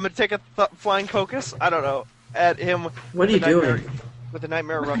 I'm gonna take a flying Pocus. I don't know. At him. What are you doing? With the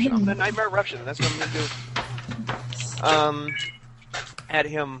Nightmare Eruption. I'm the Nightmare Eruption. That's what I'm gonna do. At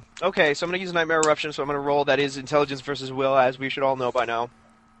him. Okay, so I'm gonna use a Nightmare Eruption. So I'm gonna roll. That is Intelligence versus Will, as we should all know by now.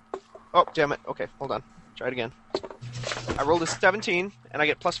 Oh, damn it. Okay, hold on. Try it again. I rolled a 17, and I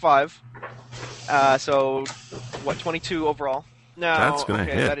get +5. So, 22 overall? No, that's gonna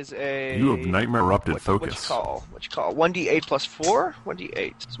hit. That is a... You have Nightmare Erupted Focus. What you call? 1d8 +4?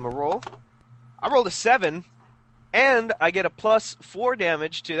 1d8. So I'm gonna roll. I rolled a 7, and I get a +4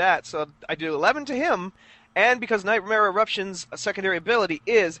 damage to that, so I do 11 to him, and because Nightmare Eruption's secondary ability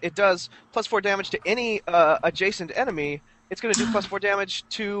is, it does +4 damage to any adjacent enemy, it's going to do +4 damage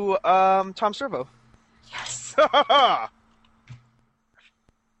to Tom Servo. Yes.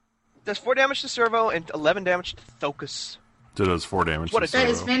 Does 4 damage to Servo and 11 damage to Thocus. So it does 4 damage. That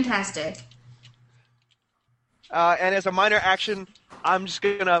is fantastic. And as a minor action, I'm just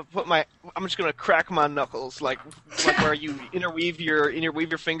gonna crack my knuckles, like where you interweave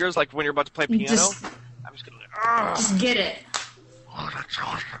your fingers, like when you're about to play piano. I'm just gonna. Just get it.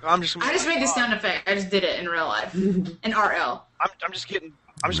 I just made this sound effect. I just did it in real life. In RL. I'm just getting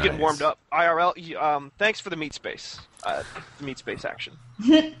warmed up. IRL. Thanks for the meat space. The meat space action.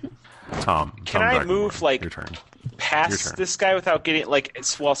 Tom, can I move your turn. Past this guy without getting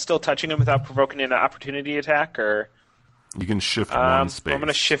while still touching him without provoking an opportunity attack, or you can shift one space. I'm going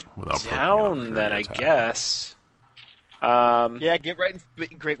to shift down then, I guess. Yeah, get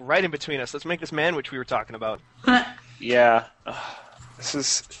right in between us. Let's make this man which we were talking about. Yeah, this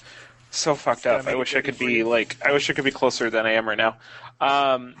is So fucked up. I wish I could be closer than I am right now.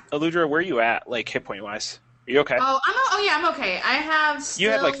 Eludra, where are you at, like, hit point wise? Are you okay? I'm okay. I have still...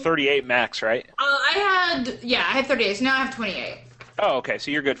 You had like 38 max, right? I had 38, so now I have 28. Oh, okay,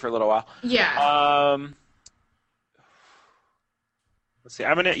 so you're good for a little while. Yeah. Let's see.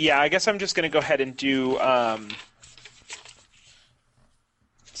 I guess I'm just gonna go ahead and do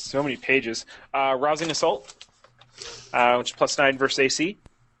so many pages. Rousing Assault, which is +9 versus AC.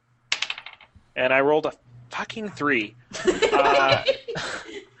 And I rolled a fucking 3.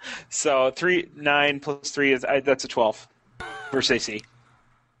 So 9 plus 3 that's a 12 versus AC.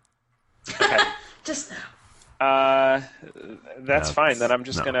 Okay. Just that's fine. Then I'm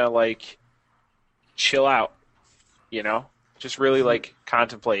just gonna like chill out, you know, just really like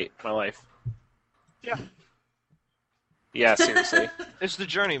contemplate my life. Yeah. Yeah, seriously. It's the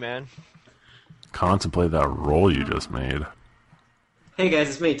journey, man. Contemplate that roll you just made. Hey guys,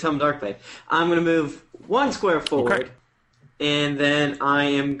 it's me, Tom Darkblade. I'm going to move 1 square forward, and then I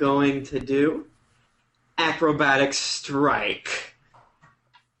am going to do Acrobatic Strike,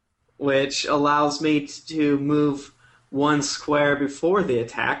 which allows me to move 1 square before the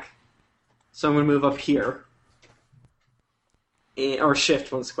attack. So I'm going to move up here, or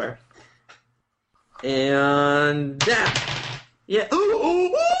shift 1 square. And that, yeah.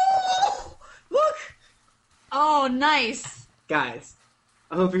 Ooh! Look! Oh, nice. Guys,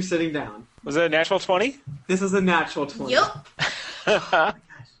 I hope you're sitting down. Was it a natural 20? This is a natural 20. Yup.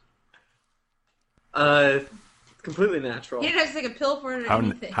 Completely natural. You didn't have to take a pill for it or How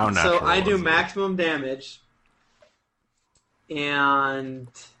anything. natural So I do was it? maximum damage. And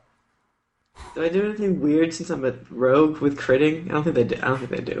do I do anything weird since I'm a rogue with critting? I don't think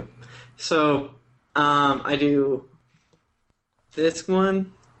they do. So I do this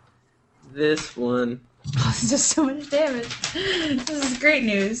one. Oh, this does so much damage. This is great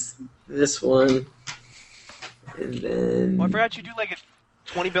news. This one. And then Well, I forgot you do like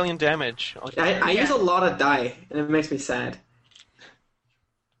 20 billion damage. I use a lot of die, and it makes me sad.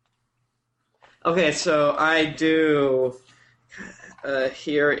 Okay, so I do.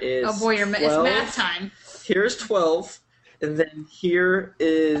 Here is. Oh boy, it's 12. math time. Here's 12, and then here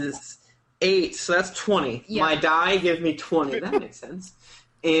is 8, so that's 20. Yeah. My die give me 20. That makes sense.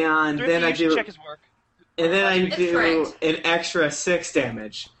 And then I do. Check his work. And then I It's do correct. an extra 6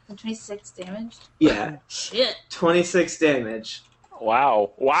 damage. 26 damage? Yeah. Shit. 26 damage.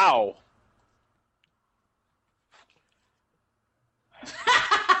 Wow.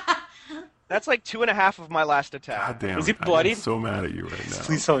 That's like 2.5 of my last attack. God damn. Is he I'm bloodied? so mad at you right now.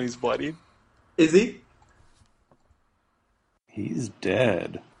 Please tell me he's bloodied. Is he? He's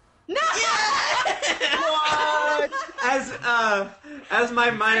dead. As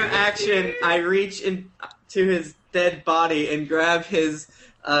my minor action, I reach into his dead body and grab his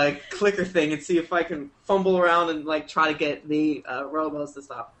clicker thing and see if I can fumble around and like try to get the robos to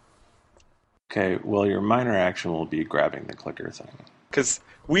stop. Okay, well, your minor action will be grabbing the clicker thing. Because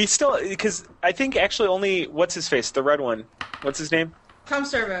I think actually only what's his face, the red one. What's his name? Tom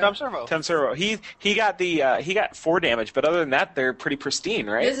Servo. Tom Servo. He got 4 damage, but other than that, they're pretty pristine,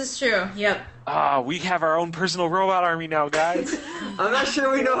 right? This is true. Yep. We have our own personal robot army now, guys. I'm not sure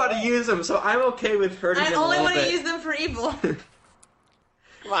we know how to use them, so I'm okay with hurting I them only a want little to bit. use them for evil.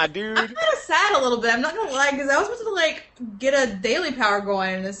 Come on, dude. I'm kind of sad a little bit. I'm not gonna lie, because I was supposed to like get a daily power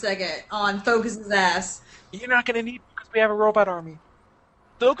going in a second on Focus's ass. You're not gonna need because we have a robot army.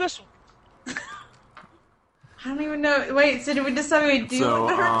 Focus. I don't even know. Wait, so did we decide we do want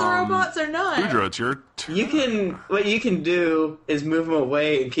to hurt the robots or not? Udra, it's your turn. What you can do is move them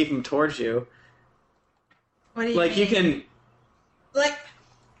away and keep them towards you. What do you Like mean? you can. Like.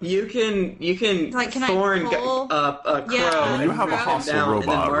 You can Like, can I thorn pull? a crow. Yeah. and You have a drop them hostile down and then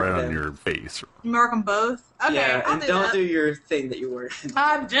robot mark right on them. your face. Mark them both? Okay, Yeah, I'll and do don't that. do your thing that you were.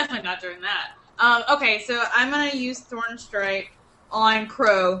 I'm definitely not doing that. Okay, so I'm gonna use Thorn Strike on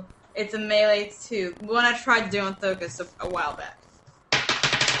Crow. It's a melee 2. One I tried to do on Focus a while back.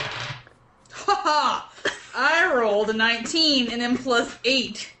 Haha! I rolled a 19 and then plus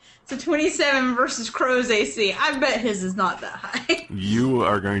 8. So 27 versus Crow's AC. I bet his is not that high. You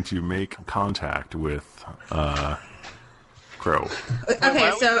are going to make contact with Crow.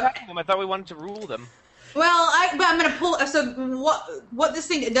 Okay, so I thought we wanted to rule them. well, but I'm gonna pull. So what this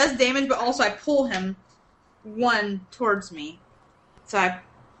thing, it does damage, but also I pull him one towards me. So I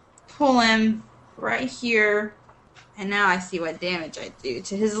pull him right here, and now I see what damage I do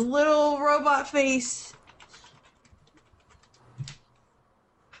to his little robot face.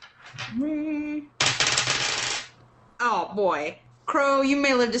 Oh boy, Crow, you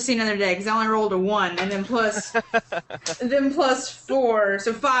may live to see another day, because I only rolled a 1, and then plus 4,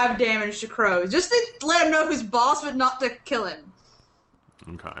 so 5 damage to Crow. Just to let him know who's boss, but not to kill him.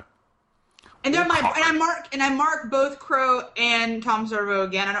 Okay. And then I mark both Crow and Tom Servo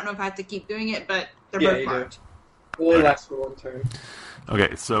again. I don't know if I have to keep doing it, but they're both marked. Only lasts for one turn.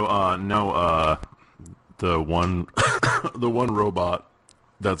 Okay, so no, the one robot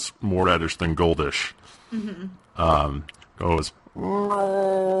that's more reddish than goldish goes,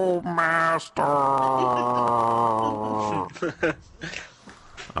 "Oh, master."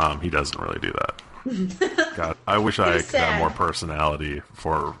 He doesn't really do that. God, I wish I could have more personality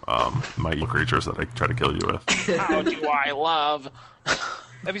for my evil creatures that I try to kill you with. How do I love?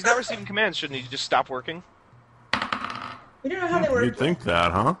 If he's not receiving commands, shouldn't he just stop working? We don't know how they work. You'd think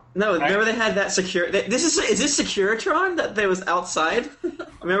that, huh? No, remember they had that is this Securitron that was outside?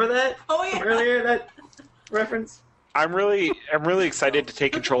 Remember that? Oh yeah. Earlier that reference. I'm really excited to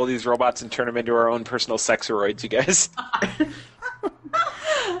take control of these robots and turn them into our own personal sexoroids, you guys.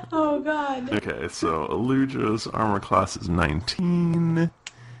 Oh god. Okay, so Eluja's armor class is 19, and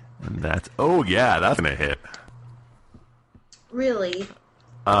that's that's gonna hit. Really?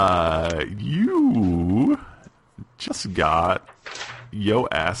 You just got yo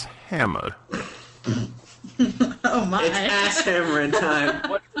ass hammered. Oh my! It's ass hammering time.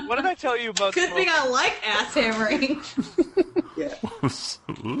 What did I tell you about? Good thing I like ass hammering. Yeah.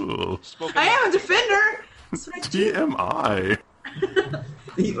 Ooh. I am a defender. That's what I do. TMI.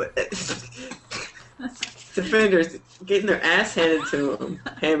 Defenders getting their ass handed to them,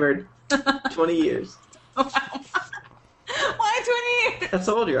 hammered. 20 years. Why 20 years? That's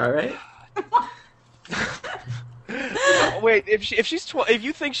how old you are, right? Wait, if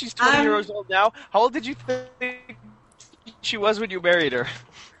you think she's 20 years old now, how old did you think she was when you married her?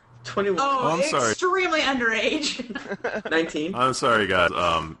 21. Oh, I'm sorry. Extremely underage. 19. I'm sorry, guys.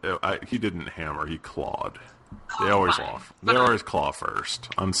 He didn't hammer. He clawed. They always claw first.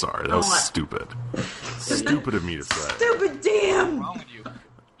 I'm sorry. That was stupid. Stupid of me to say. Stupid damn. What's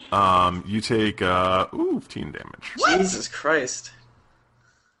wrong with you? You take 15 damage. What? Jesus Christ.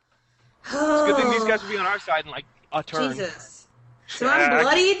 It's a good thing these guys will be on our side in like a turn. Jesus. So I'm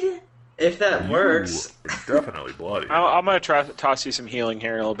bloodied? If that works. Definitely bloody. I'm going to toss you some healing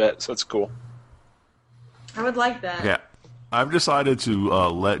here in a little bit, so it's cool. I would like that. Yeah. I've decided to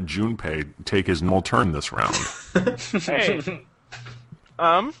let Junpei take his normal turn this round. Hey. You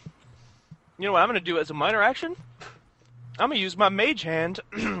know what I'm going to do as a minor action? I'm going to use my mage hand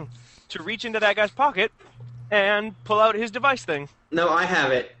to reach into that guy's pocket and pull out his device thing. No, I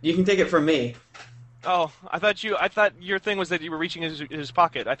have it. You can take it from me. Oh, I thought your thing was that you were reaching his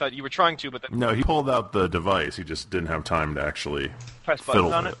pocket. I thought you were trying to, but No, he pulled out the device. He just didn't have time to actually press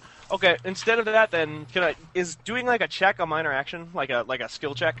buttons on it. Okay, instead of that, then is doing like a check a minor action, like a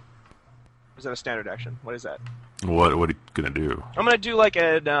skill check? Or is that a standard action? What is that? What are you gonna do? I'm gonna do like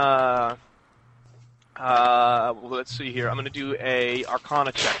an let's see here. I'm gonna do a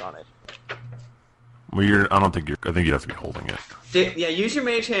Arcana check on it. Well, I think you have to be holding it. Yeah, use your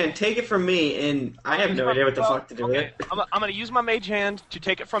mage hand, take it from me, and I have no idea what the fuck to do with it. I'm gonna use my mage hand to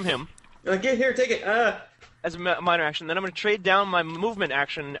take it from him. Get here, take it. As a minor action. Then I'm gonna trade down my movement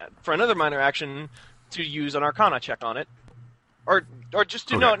action for another minor action to use an Arcana check on it. Or just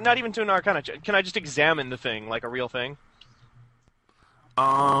to not even to an Arcana check. Can I just examine the thing like a real thing?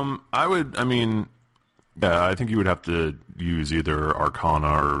 I think you would have to use either Arcana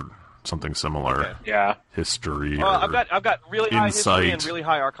or something similar. Okay. Yeah. History. I've got really high insight. history and really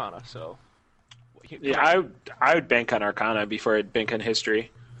high Arcana. So. Yeah, I would bank on Arcana before I'd bank on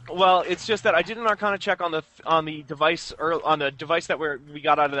history. Well, it's just that I did an Arcana check on the device on the device that we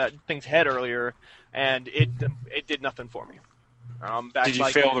got out of that thing's head earlier, and it did nothing for me. Did you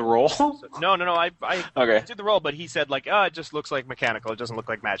fail the roll? No. I okay. did the roll, but he said it just looks like mechanical. It doesn't look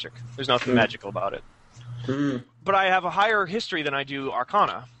like magic. There's nothing magical about it. Mm. But I have a higher history than I do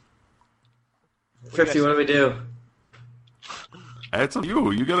Arcana. 50, what do we do? It's up to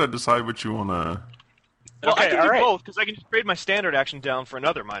you. You gotta decide what you wanna. Well, I can do both because I can just trade my standard action down for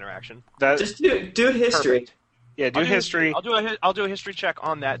another minor action. Just do history. Perfect. Yeah, do history. I'll do a history check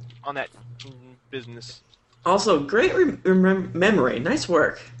on that business. Also, great memory. Nice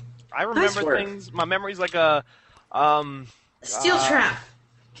work. I remember things. My memory's like a steel trap.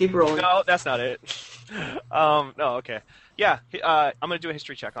 Keep rolling. No, that's not it. No, okay. Yeah, I'm gonna do a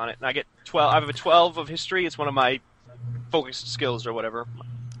history check on it, and I get 12. I have a 12 of history. It's one of my focused skills or whatever.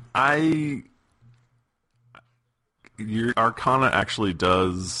 Your Arcana actually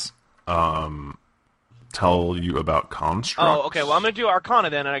does tell you about constructs. Oh, okay. Well, I'm going to do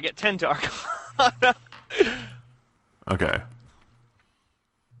Arcana then, and I get 10 to Arcana. Okay.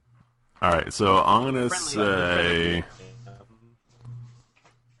 All right, so I'm gonna say.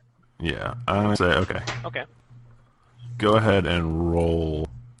 Yeah, I'm gonna say okay. Okay. Go ahead and roll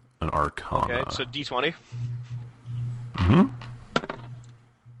an Arcana. Okay, so D20. Mm-hmm.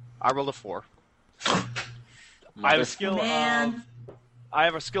 I rolled a 4. I have a skill of. I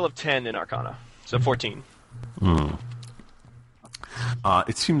have a skill of 10 in Arcana, so 14.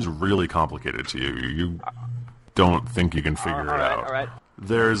 It seems really complicated to you. You don't think you can figure it out. All right.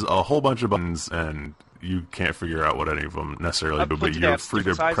 There's a whole bunch of buttons, and you can't figure out what any of them necessarily do, but you're free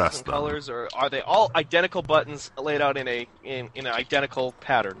to press them. Colors, or are they all identical buttons laid out in an identical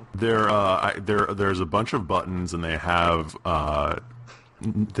pattern? There's a bunch of buttons, and they have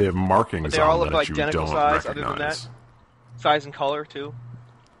markings They're all on of that you identical don't size, recognize. other than that? Size and color, too?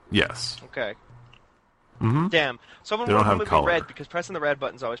 Yes. Okay. Mm-hmm. Damn. So I'm They don't going have to color. red, because pressing the red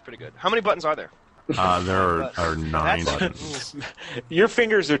button's always pretty good. How many buttons are there? There are 9 buttons. Your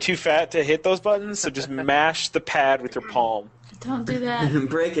fingers are too fat to hit those buttons, so just mash the pad with your palm. Don't do that.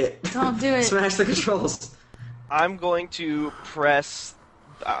 Break it. Don't do it. Smash the controls. I'm going to press,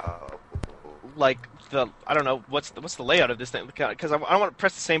 I don't know, what's the layout of this thing? Because I don't want to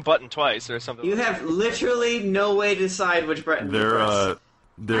press the same button twice or something. You have literally no way to decide which button to press.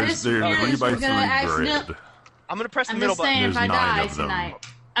 There's 3x3 grid. I'm going to press the I'm middle just saying, button. if I die of them. tonight.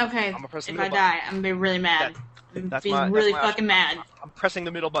 Okay, I'm gonna press the if I middle die, I'm gonna be really mad. That's be my really option. fucking mad. I'm pressing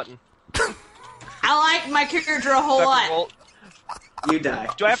the middle button. I like my character a whole Do I have to lot. roll- You die.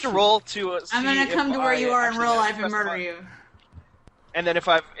 Do I have to roll to see I'm gonna come if to where I you are in actually real life press and the murder button? you. And then if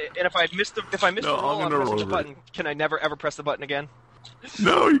I miss the No, roll I'm on gonna pressing the roll button, can I never ever press the button again?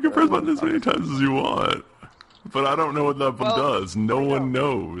 No, you can press button as many times as you want. But I don't know what that button does. No one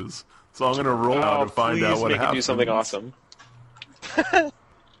knows. So I'm going to roll out and find out please what make happens. it do something awesome.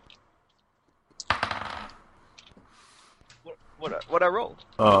 What I rolled?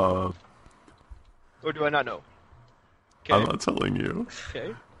 Uh, Or do I not know? I'm not telling you.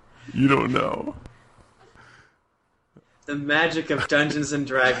 Okay. You don't know. The magic of Dungeons and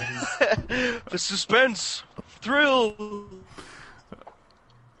Dragons. The suspense, thrill.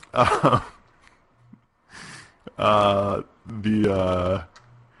 The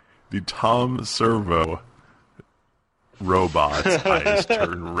Tom Servo robot's eyes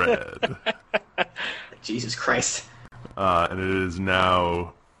turn red. Jesus Christ. And it is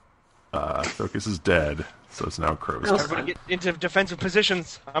now Focus is dead, so it's now Crow's turn. Everybody get into defensive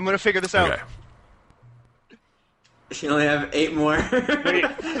positions. I'm going to figure this out. Okay. You only have 8 more. Wait,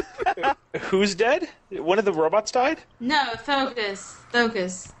 who's dead? One of the robots died? No, focus.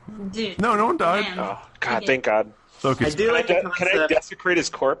 Dude. No one died. Man. Oh, God, thank God. Focus. I do like the Can I concept. desecrate his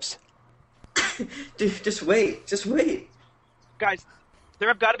corpse? Dude, just wait. Guys, there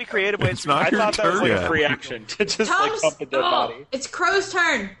have got to be creative ways. It's not I your thought that was turn like yet. a free action to just Tom's, like hump a dead body. It's Crow's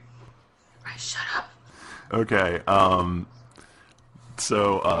turn. Right, shut up. Okay,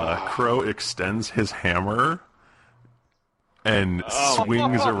 so Crow extends his hammer and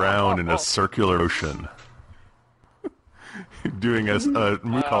swings around in a circular motion, doing a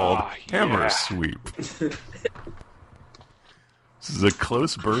move called hammer sweep. This is a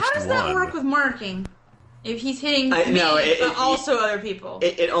close burst How does that one. work with marking? If he's hitting I- me, no, but also other people.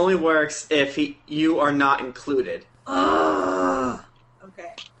 It only works if you are not included. Ugh.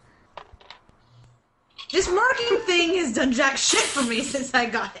 Okay. This marking thing has done jack shit for me since I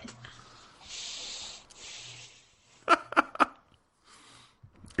got it.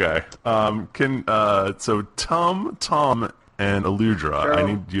 Okay. So Tom, and Aludra, Girl, I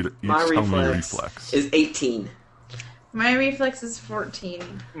need you to my tell me your reflex reflex. is 18. My reflex is 14.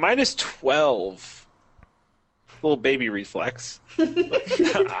 Mine is 12. Little baby reflex. I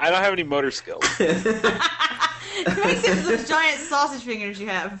don't have any motor skills. It makes sense those giant sausage fingers you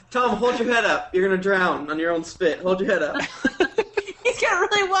have. Tom, hold your head up. You're gonna drown on your own spit. Hold your head up. He's got a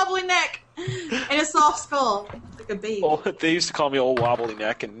really wobbly neck and a soft skull. Like a baby. Oh, they used to call me old wobbly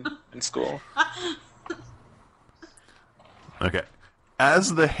neck in school. Okay.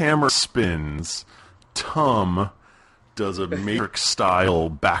 As the hammer spins, Tom does a Matrix-style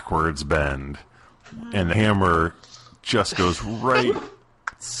backwards bend, and the hammer just goes right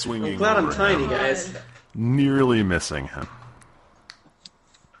swinging I'm glad I'm over tiny, him, guys. nearly missing him.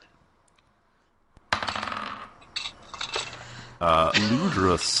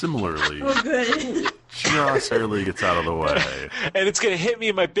 Ludra similarly Oh, good. just barely gets out of the way. And it's going to hit me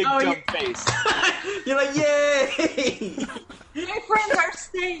in my big dumb face. You're like, yay! My friends are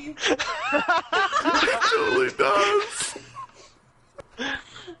safe. It totally does.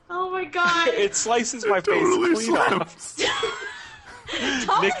 Oh my god. It slices my Totally face clean off.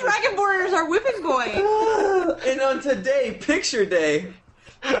 Tom's Dragonborners are whipping boy. And on today, picture day.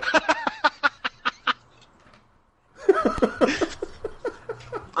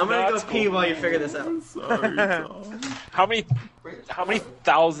 I'm gonna go pee while you figure this out. Sorry, Tom. How many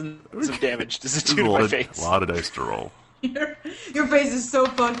thousands of damage does it do to my face? A lot of dice to roll. Your face is so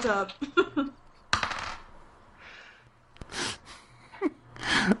fucked up.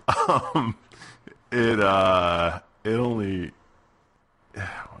 It only.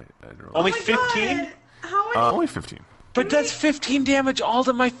 Wait, only 15? Only 15. But that's 15 damage all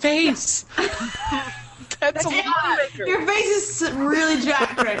to my face. That's a lot. Your face is really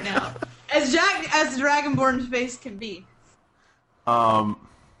jacked right now. As jacked as Dragonborn's face can be.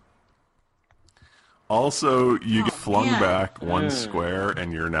 Also, you get flung back one square,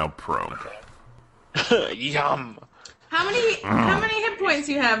 and you're now prone. Yum. How many hit points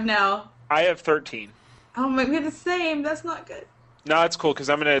you have now? I have 13. Oh, maybe the same. That's not good. No, it's cool because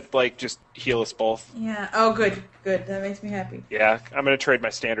I'm gonna just heal us both. Yeah. Oh, good. Good. That makes me happy. Yeah, I'm gonna trade my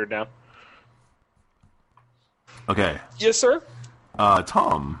standard now. Okay. Yes, sir.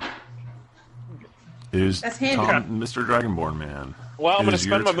 Tom. That's handy. Tom, Mr. Dragonborn man. Well, I'm going to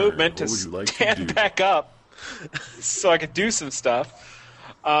spend my movement to stand back up so I can do some stuff.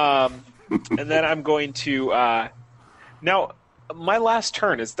 And then I'm going to... now, my last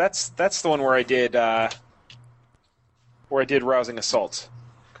turn, that's the one where I did Rousing Assault,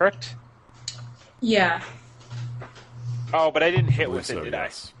 correct? Yeah. Oh, but I didn't hit with it, did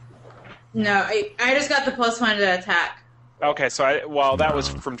I? No, I just got the +1 to attack. Okay, so that was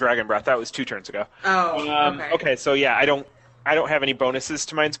from Dragon Breath. That was 2 turns ago. Oh, okay. Okay, so yeah, I don't have any bonuses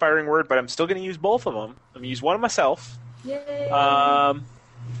to my Inspiring Word, but I'm still going to use both of them. I'm going to use one of myself. Yay.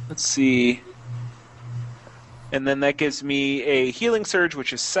 Let's see. And then that gives me a Healing Surge,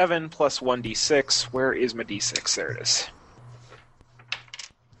 which is 7 plus 1d6. Where is my d6? There it is.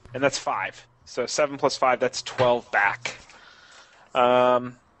 And that's 5. So 7 plus 5, that's 12 back.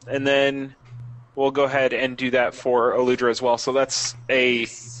 And then we'll go ahead and do that for Oludra as well. So that's a...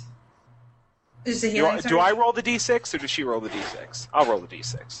 Is the healing surge? Do I roll the d6, or does she roll the d6? I'll roll the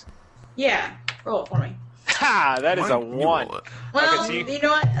d6. Yeah, roll it for me. Ha! That is a 1. Well, okay, you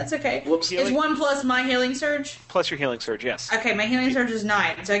know what? That's okay. Whoops. Is 1 plus my healing surge? Plus your healing surge, yes. Okay, my healing surge is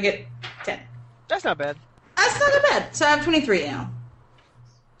 9, so I get 10. That's not bad. That's not that bad. So I have 23 now.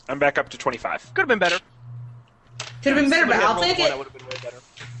 I'm back up to 25. Could have been better. Could have been better, but I'll take it. That would have been way better.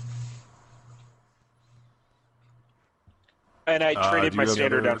 And I traded my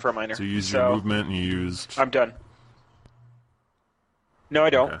standard down for a minor. So you used your movement and you used... I'm done. No, I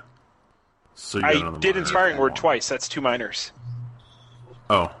don't. Okay. So you I did Inspiring Word twice. That's 2 minors.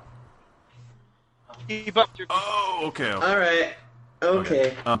 Oh. Oh, okay. All right.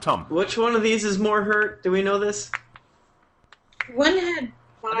 Okay. Tom. Which one of these is more hurt? Do we know this? One had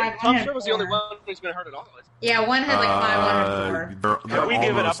 5. Tom sure was the only one who's been hurt at all. Yeah, one had like 5, 1 had 4. Have we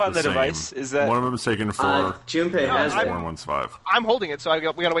given up on the device? Is that one of them is taken for Junpei has 4 and one's 5? I'm holding it, so we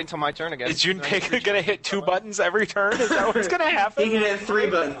gotta wait until my turn again. Is Junpei gonna hit 2 buttons every turn? Is that what's gonna happen? He can hit 3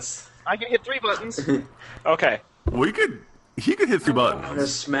 buttons. I can hit 3 buttons. Okay. He could hit 3 buttons.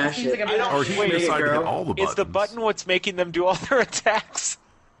 Just smash it. Or he can decide to hit all the buttons. Is the button what's making them do all their attacks?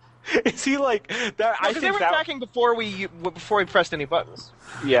 Is he like that? No, I think they were that... attacking before we pressed any buttons.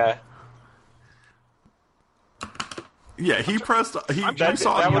 Yeah. Yeah, he pressed. That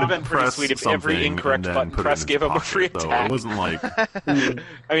would have been pretty sweet if every incorrect button press gave him a free attack. It wasn't like. I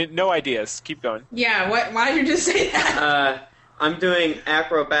mean, no ideas. Keep going. Yeah. Why did you just say that? I'm doing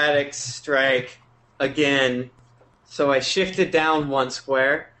Acrobatics Strike again. So I shifted down 1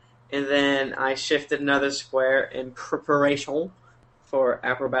 square, and then I shifted another square in preparation for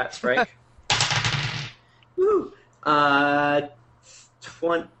Acrobat Strike. Woo!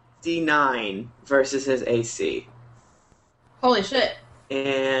 29 versus his AC. Holy shit.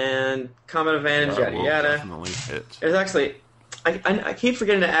 And combat advantage, That yada will yada. definitely hit. There's actually... I keep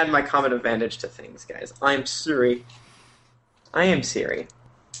forgetting to add my combat advantage to things, guys. I'm sorry. I am Siri.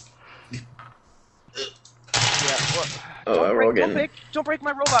 I roll again. Don't break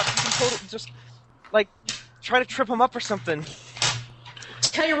my robot. You can totally just, try to trip him up or something.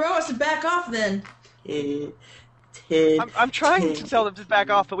 Tell your robots to back off, then. I'm trying to tell them to back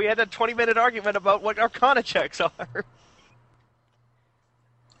off, but we had a 20-minute argument about what Arcana checks are.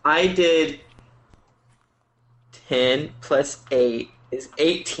 I did 10 plus 8 is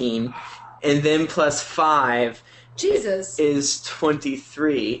 18, and then plus 5 Jesus is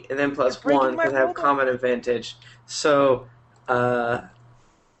 23, and then plus 1 because I have combat advantage. So,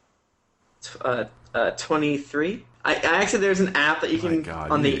 23? I actually, there's an app that you can,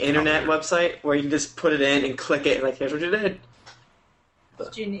 on the internet website, where you can just put it in and click it, and here's what you did.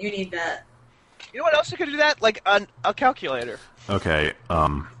 You need that. You know what else you could do that? Like a calculator. Okay,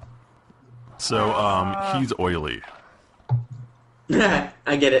 so, he's oily.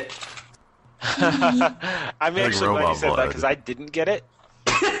 I get it. I'm actually glad you said that because I didn't get it.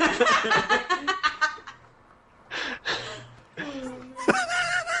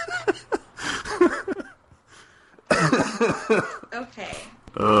 Okay.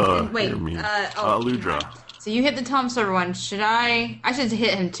 Wait. Ludra. So you hit the Tom Server one. I should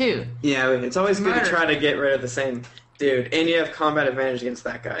hit him too. Yeah, it's always good to try to get rid of the same dude, and you have combat advantage against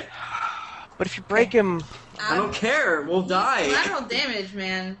that guy. But if you break him, I don't care. We'll die. Collateral damage,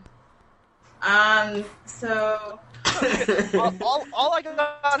 man. So. all I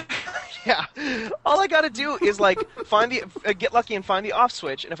got, all I got to do is find the get lucky and find the off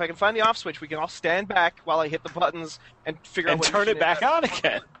switch, and if I can find the off switch, we can all stand back while I hit the buttons and figure out what turn it back on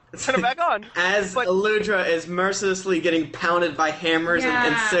again. Turn it back on. As Eludra is mercilessly getting pounded by hammers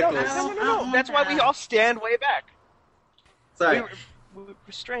and sickles. No. That's why we all stand way back. Sorry. We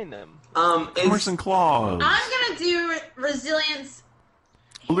restrain them. Horse and claws. I'm gonna do resilience.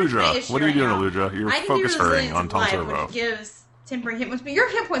 Eludra, what are you doing, Eludra? You're focus hurting on Tom Servo. Which gives temporary hit points, but your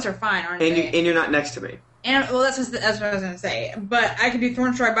hit points are fine, aren't they? And you're not next to me. And that's what I was gonna say. But I can do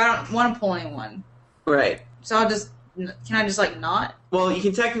Thorn Strike, but I don't want to pull anyone. Right. So can I just not? Well, you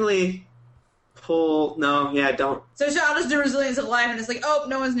can technically pull. No, don't. So I'll just do resilience of life, and it's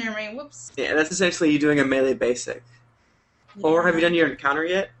no one's near me. Whoops. Yeah, that's essentially you doing a melee basic. Yeah. Or have you done your encounter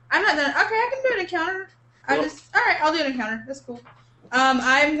yet? I'm not done. Okay, I can do an encounter. Alright, I'll do an encounter. That's cool.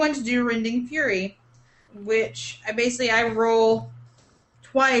 I'm going to do Rending Fury, which I roll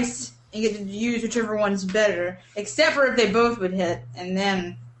twice and get to use whichever one's better, except for if they both would hit, and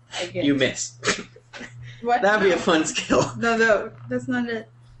then I get... You miss. What? That'd be a fun skill. No, that's not it.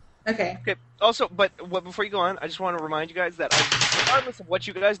 Okay. Also, but before you go on, I just want to remind you guys that regardless of what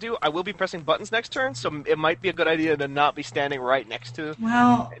you guys do, I will be pressing buttons next turn, so it might be a good idea to not be standing right next to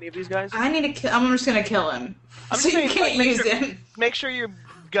any of these guys. I need to I'm just going to kill him. I'm so saying, you can't use him. Make sure you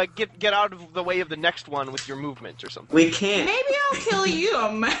get out of the way of the next one with your movement or something. We can't. Maybe I'll kill you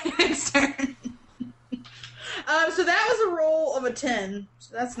on my next turn. So that was a roll of a 10.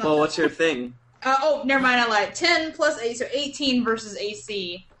 So that's not. Well, what's your thing? Never mind. I lied. 10 plus 8, so 18 versus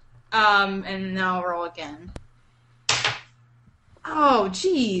AC. And now I'll roll again. Oh,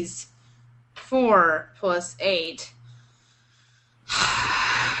 jeez. 4 plus 8.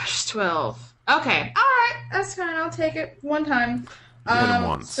 Just 12. Okay. Alright. That's fine. I'll take it one time. You hit him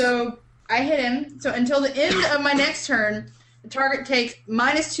once. So I hit him. So until the end of my next turn, the target takes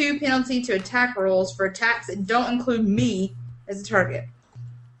 -2 penalty to attack rolls for attacks that don't include me as a target.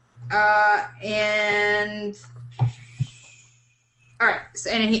 And... Alright, so,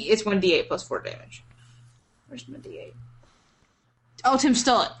 and it's 1d8 plus 4 damage. Where's my d8? Oh, Tim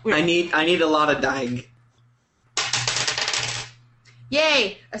stole it. Weird. I need a lot of dying.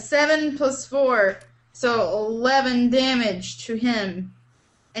 Yay! A 7 plus 4, so 11 damage to him.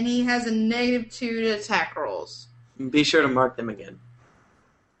 And he has a -2 to attack rolls. Be sure to mark them again.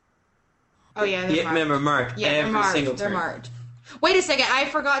 Oh yeah, they're marked. Remember, mark every single they're turn. Marked. Wait a second, I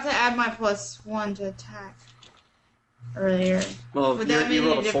forgot to add my +1 to attack earlier. Well, would that you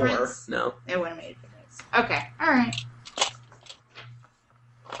make rolled a a 4. difference? No. It wouldn't make a difference. Okay, alright.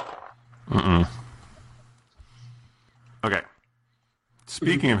 Okay.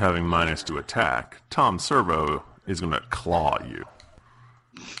 Speaking of having -2 attack, Tom Servo is going to claw you.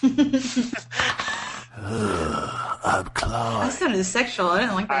 I'm clawed. That sounded sexual. I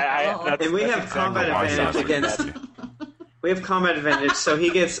didn't like that at all. And we have combat advantage against. We have combat advantage, so he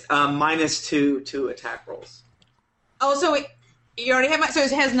gets -2 to attack rolls. Oh, so you already have so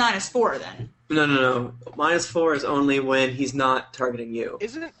it has -4 then. No. -4 is only when he's not targeting you.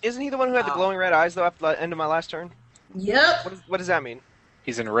 Isn't he the one who had the glowing red eyes though after the end of my last turn? Yep. What does that mean?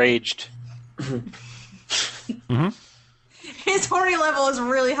 He's enraged. His horny level is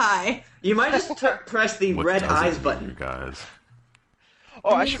really high. You might just press the red eyes button, you guys.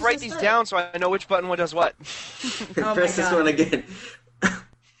 Oh, I should write these down so I know which button does what. Press this one again.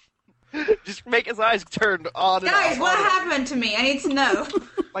 Just make his eyes turn on and off. Guys, what happened to me? I need to know.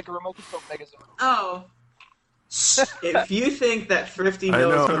 Like a remote control Megazord. Oh. If you think that Thrifty I know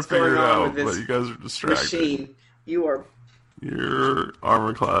knows how to what's figure going it on out, with this but you guys are distracted. machine, you are... Your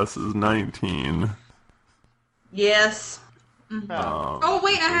armor class is 19. Yes. Mm-hmm. Oh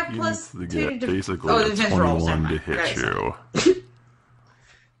wait, I have he +2 needs to get to basically the a defense rolls. 21 to hit you.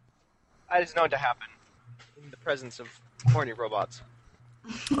 I just know it to happen in the presence of horny robots.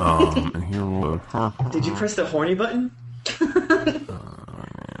 And here we'll... Did you press the horny button?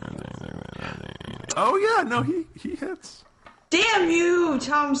 Oh yeah, no, he hits. Damn you,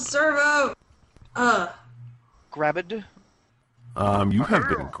 Tom Servo! Grabbed? You have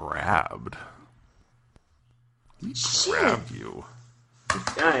been grabbed. He grabbed you. This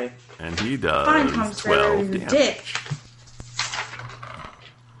guy. And he Fine, does Tom 12 Sawyer, damage. dick.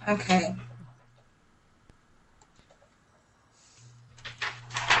 Okay.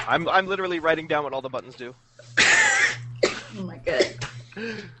 I'm literally writing down what all the buttons do. Oh my god.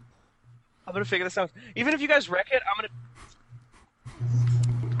 I'm gonna figure this out. Even if you guys wreck it, I'm gonna.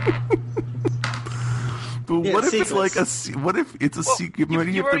 But Yeah, what if it's sequence. like what if it's a secret? You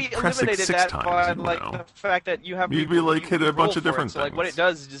You have already to press like eliminated 6 that times. by you like know? the fact that you have. You'd be like hit a roll bunch of for it, different so, like what it things.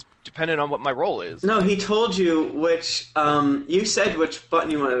 does is just dependent on what my roll is. No, he told you which. You said which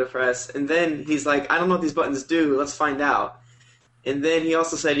button you wanted to press, and then he's like, "I don't know what these buttons do. Let's find out." And then he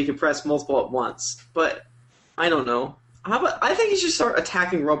also said you can press multiple at once, but I don't know. How about? I think you should start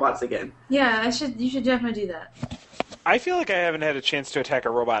attacking robots again. Yeah, you should definitely do that. I feel like I haven't had a chance to attack a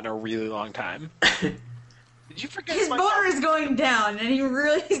robot in a really long time. Did you forget His boner is going down, and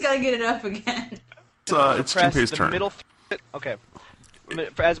he's got to get it up again. It's press Junpei's the turn. middle? Okay.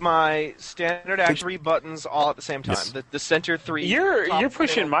 As my standard action, 3 buttons all at the same time. Yes. The center 3. You're top,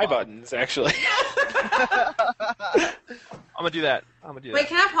 pushing middle, my bottom. buttons, actually. I'm gonna do that. Wait,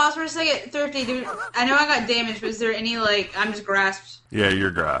 can I pause for a second? Thrifty, I know I got damaged, but is there any, I'm just grasped, Yeah,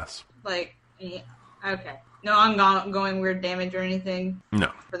 your grass. okay. No going weird damage or anything? No.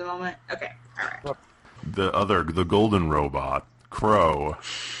 For the moment? Okay, alright. The golden robot, Crow,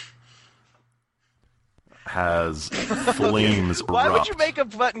 has flames Why would erupt you make a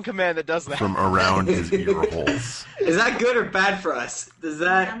button command that does that? from around his ear holes. Is that good or bad for us? Does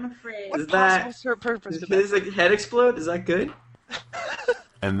that? I'm afraid. Does that? Purpose Does his head explode? Is that good?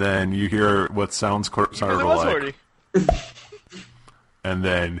 And then you hear what sounds sort Because of it was like, already. and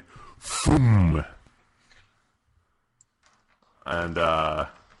then, boom, and the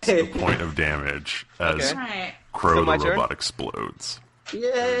point of damage as Okay. Alright. Crow So the my turn? robot explodes.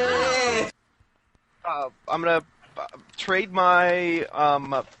 Yay! I'm gonna trade my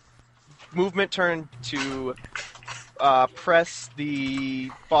movement turn to press the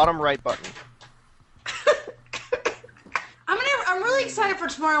bottom right button. I'm really excited for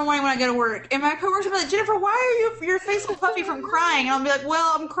tomorrow morning when I go to work. And my coworkers will be like, Jennifer, why are your face so puffy from crying? And I'll be like,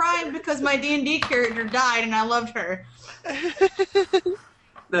 well, I'm crying because my D&D character died and I loved her.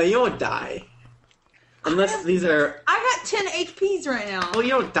 No, you don't die. Unless these are. I got 10 HPs right now. Well, you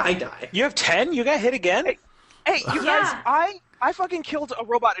don't die. You have 10? You got hit again? Hey, you guys! I fucking killed a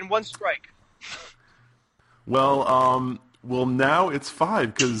robot in one strike. Well, now it's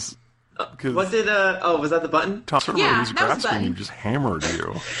 5 because. What did was that the button? Tom Servo Yeah, was that was the grasping you, button. just hammered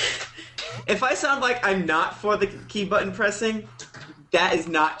you. If I sound like I'm not for the key button pressing, that is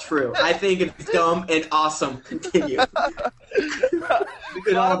not true. I think it's dumb and awesome. Continue. We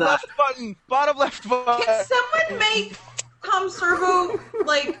could all Bottom die. left button. Bottom left button. Can someone make Tom Servo,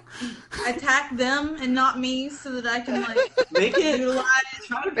 attack them and not me so that I can, Make it. utilize...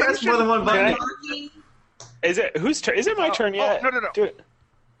 Try to press more than one button. Is it whose turn? Is it my turn yet? No. Do it.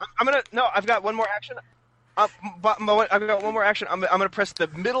 I'm gonna. No, I've got one more action. I've got one more action. I'm gonna press the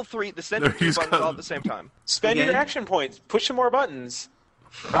middle 3, the center 3 buttons all at the same time. Spend your action points. Push some more buttons.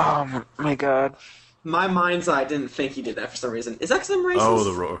 Oh my god. My mind's eye didn't think he did that for some reason. Is that because I'm racist? Oh,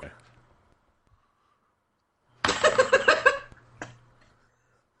 the road.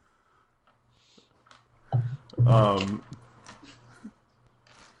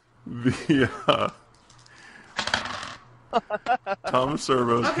 Thomas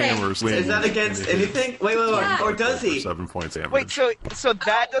Servo's hammer swings. Is that against anything? Wait, or does he? 7 points damage. Wait, so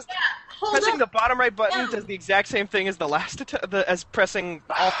that does pressing the bottom right button does the exact same thing as the last as pressing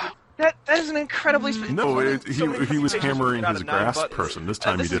all 3. That is an incredibly No, he was hammering his grass buttons. person. This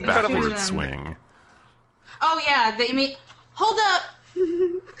time he This did is incredibly- backward swing. Oh, yeah, hold up!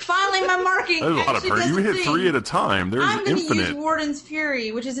 Finally, my marking That was a lot of actually hurt. does You the hit thing. 3 at a time. There's I'm going to use infinite. Warden's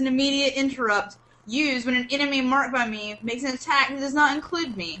Fury, which is an immediate interrupt used when an enemy marked by me makes an attack that does not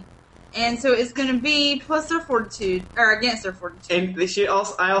include me. And so it's going to be plus their fortitude, or against their fortitude.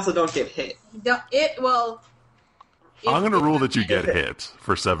 And I also don't get hit. I'm going to rule that you get hit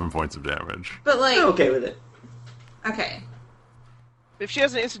for 7 points of damage. But I'm okay with it. Okay. If she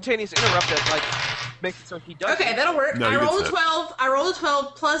has an instantaneous interrupt that makes it so he does. Okay, that'll work. No, I you rolled get a set. 12. I rolled a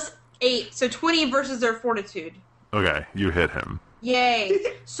 12 plus 8, so 20 versus their fortitude. Okay, you hit him. Yay.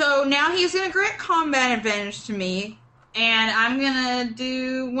 So now he's going to grant combat advantage to me, and I'm going to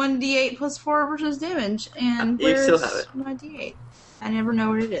do 1d8 plus 4 versus damage. And You where's still have it. my d8? I never know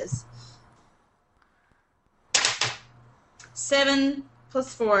what it is. 7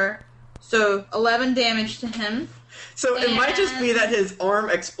 plus 4, so 11 damage to him. So it might just be that his arm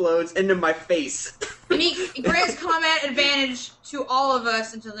explodes into my face. And he grants combat advantage to all of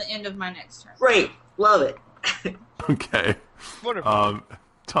us until the end of my next turn. Great. Love it. Okay. Wonderful.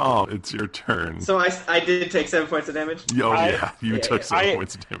 Tom, it's your turn. So I did take 7 points of damage. You took 7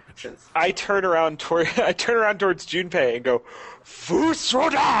 points of damage. I turn around towards Junpei and go,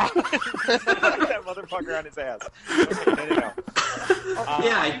 Fusoda! That motherfucker on his ass. Okay, no.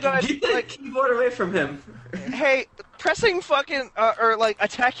 Get that keyboard away from him. Hey, pressing fucking or like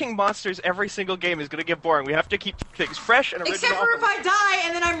attacking monsters every single game is gonna get boring. We have to keep things fresh and original. Except for if I die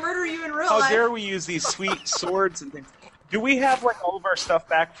and then I murder you in real life. How dare we use these sweet swords and things? Do we have like all of our stuff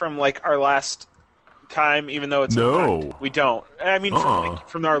back from like our last time? Even though it's no, we don't. I mean,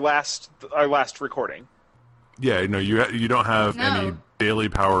 from our last recording. Yeah, no, you don't have any daily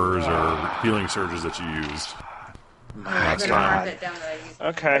powers or healing surges that you used. Last time.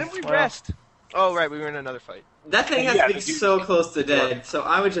 Okay. When did we rest? Oh, right, we were in another fight. That thing has to be so close to dead, so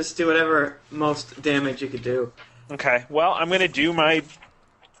I would just do whatever most damage you could do. Okay, well, I'm going to do my...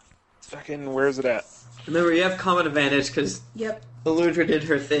 Fucking, where is it at? Remember, you have combat advantage, because Eludra did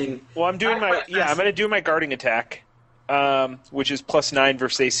her thing. Well, I'm doing I'm going to do my guarding attack, which is +9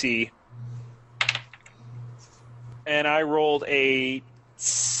 versus AC. And I rolled a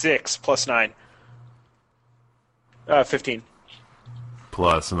 6 plus 9. 15.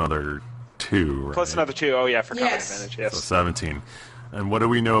 Plus another 2, right? Plus another 2, oh yeah, for combat advantage, yes. So 17. And what do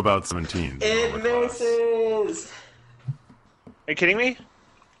we know about 17? It misses! Are you kidding me?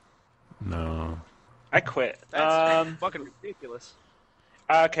 No. I quit. That's fucking ridiculous.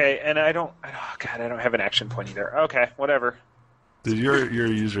 Okay, and I don't have an action point either. Okay, whatever. Did you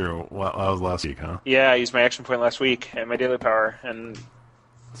use your... Well, that was last week, huh? Yeah, I used my action point last week and my daily power, and...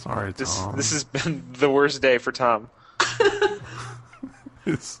 Sorry, Tom. This has been the worst day for Tom.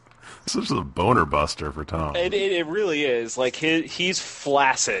 It's such a boner buster for Tom. It really is. Like, he's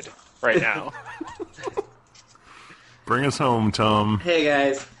flaccid right now. Bring us home, Tom. Hey,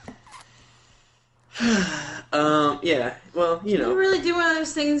 guys. Yeah, well, you know. You really do one of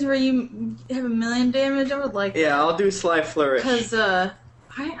those things where you have 1,000,000 damage? I would like that. Yeah, I'll do Sly Flourish. Because, I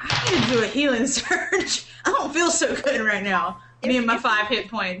need to do a healing surge. I don't feel so good right now. Me and my 5 hit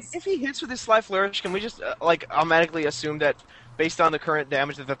points. If he hits with his Sly Flourish, can we just, automatically assume that, based on the current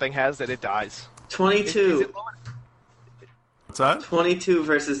damage that the thing has, that it dies? 22. What's that? 22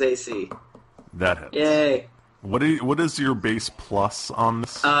 versus AC. That hits. Yay. What is your base plus on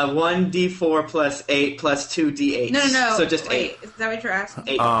this? 1d4 plus 8 plus 2d8. No. So just Wait, 8. is that what you're asking?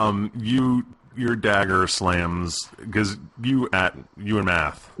 8. Your dagger slams because you and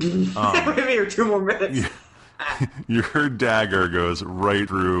math. Maybe you're 2 more minutes. Your dagger goes right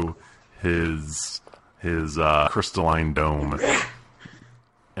through his crystalline dome,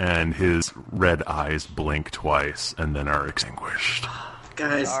 and his red eyes blink twice and then are extinguished.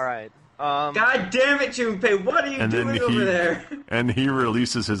 Guys. All right. God damn it, Junpei! What are you doing over there? And he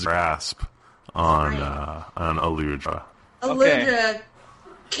releases his grasp on Eludra. Eludra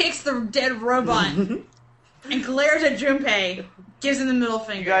kicks the dead robot and glares at Junpei, gives him the middle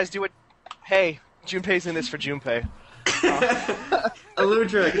finger. You guys do it. Hey, Junpei's in this for Junpei.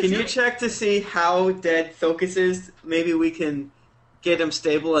 Eludra, can you check to see how dead Thocus is? Maybe we can get him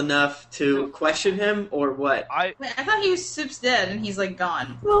stable enough to question him, or what? I thought he was Soup's dead and he's like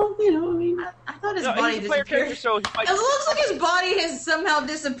gone. Well, you know, I mean, I thought his body disappeared. So it looks like his body has somehow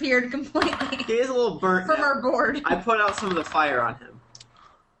disappeared completely. He is a little burnt from our board. I put out some of the fire on him.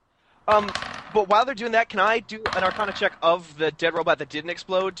 But while they're doing that, can I do an Arcana check of the dead robot that didn't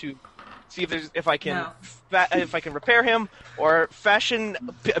explode to see if I can repair him, or fashion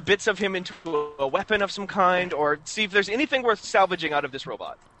bits of him into a weapon of some kind, or see if there's anything worth salvaging out of this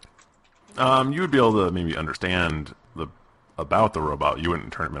robot? You would be able to maybe understand about the robot. You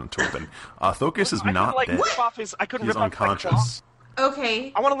wouldn't turn him into a weapon. Thocus is not dead. I couldn't He's rip unconscious. Off claw.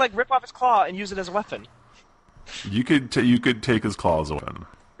 Okay. I want to rip off his claw and use it as a weapon. You could take his claw as a weapon.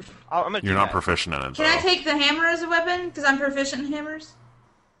 You're not proficient in it. Can I take the hammer as a weapon? Because I'm proficient in hammers.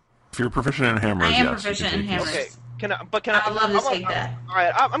 If you're proficient in hammers, I am yes, proficient in hammers. Okay. Can I? I'd love to take that. All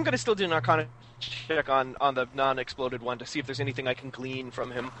right, I'm going to still do an Arcana check on the non-exploded one to see if there's anything I can glean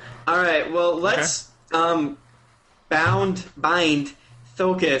from him. All right. Well, let's bind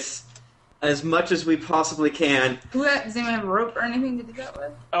Thocus as much as we possibly can. Does anyone have a rope or anything to do that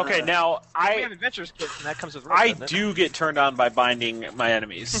with? Okay, now we have adventures kits, and that comes with rope. I do get turned on by binding my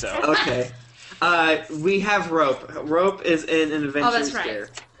enemies. So okay. We have rope. Rope is in an adventure that's right. scare.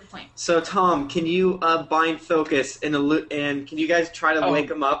 Good point. So Tom, can you bind Thocus and can you guys try to wake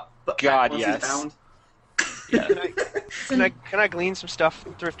him up? God, once yes. He's bound? Yeah. Can I glean some stuff,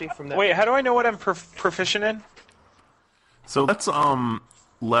 Thrifty, from that? Wait, how do I know what I'm proficient in? So let's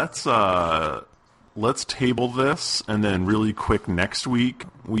let's table this, and then really quick next week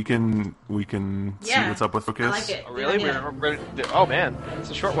we can see what's up with Focus. I like it. Oh, really? Oh man, it's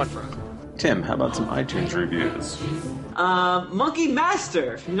a short one for us. Tim, how about some iTunes reviews? Monkey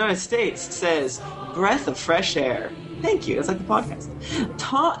Master from the United States says, breath of fresh air. Thank you. That's like the podcast.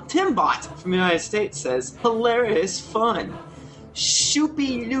 Timbot from the United States says, hilarious fun.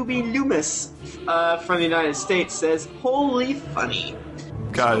 Shoopy Looby Loomis from the United States says, holy funny.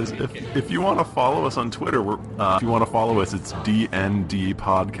 Guys, if you want to follow us on Twitter, if you want to follow us, it's DND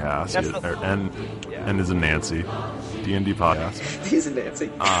Podcast. N is in Nancy. DND Podcast. D is in Nancy.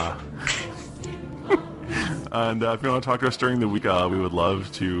 And if you want to talk to us during the week, we would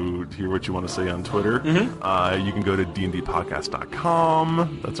love to hear what you want to say on Twitter. Mm-hmm. You can go to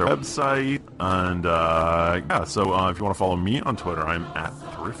dndpodcast.com. That's our website. And so if you want to follow me on Twitter, I'm at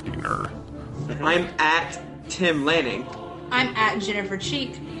Thrifty Nerd. I'm at Tim Lanning. I'm at Jennifer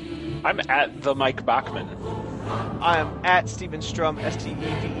Cheek. I'm at the Mike Bachman. I'm at Steven Strom,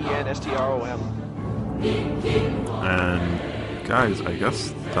 StevenStrom. And guys, I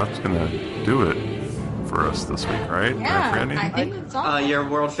guess that's gonna do it for us this week, right? Yeah, I think that's all. Your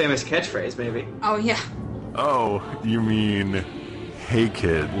world famous catchphrase, maybe. Oh yeah. Oh, you mean, hey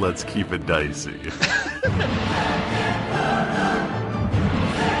kid, let's keep it dicey.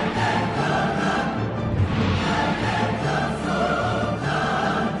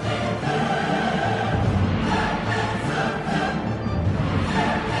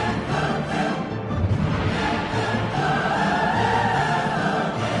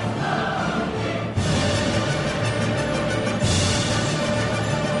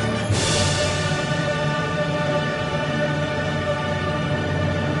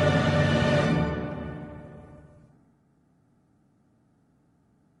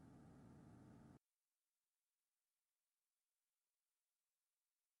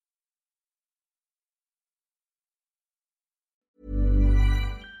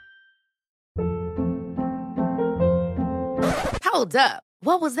 Hold up.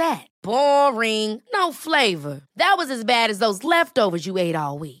 What was that? Boring. No flavor. That was as bad as those leftovers you ate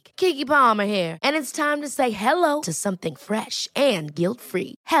all week. Keke Palmer here, and it's time to say hello to something fresh and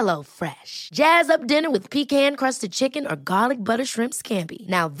guilt-free. Hello Fresh. Jazz up dinner with pecan-crusted chicken or garlic butter shrimp scampi.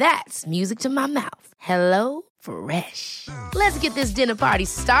 Now that's music to my mouth. Hello Fresh. Let's get this dinner party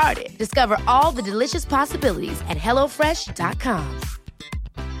started. Discover all the delicious possibilities at hellofresh.com.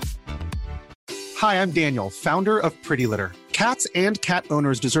 Hi, I'm Daniel, founder of Pretty Litter. Cats and cat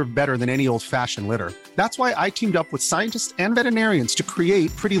owners deserve better than any old-fashioned litter. That's why I teamed up with scientists and veterinarians to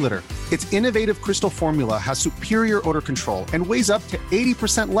create Pretty Litter. Its innovative crystal formula has superior odor control and weighs up to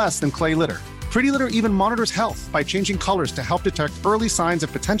 80% less than clay litter. Pretty Litter even monitors health by changing colors to help detect early signs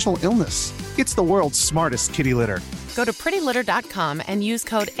of potential illness. It's the world's smartest kitty litter. Go to prettylitter.com and use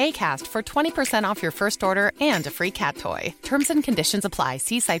code ACAST for 20% off your first order and a free cat toy. Terms and conditions apply.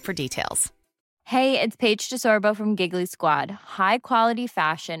 See site for details. Hey, it's Paige DeSorbo from Giggly Squad. High quality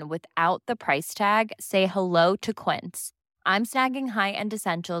fashion without the price tag. Say hello to Quince. I'm snagging high-end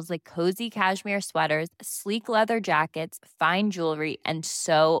essentials like cozy cashmere sweaters, sleek leather jackets, fine jewelry, and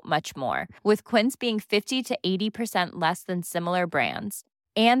so much more. With Quince being 50 to 80% less than similar brands.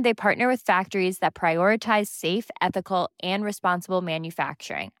 And they partner with factories that prioritize safe, ethical, and responsible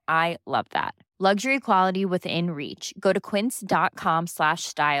manufacturing. I love that. Luxury quality within reach. Go to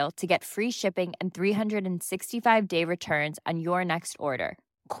quince.com/style to get free shipping and 365-day returns on your next order.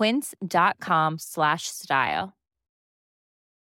 Quince.com/style.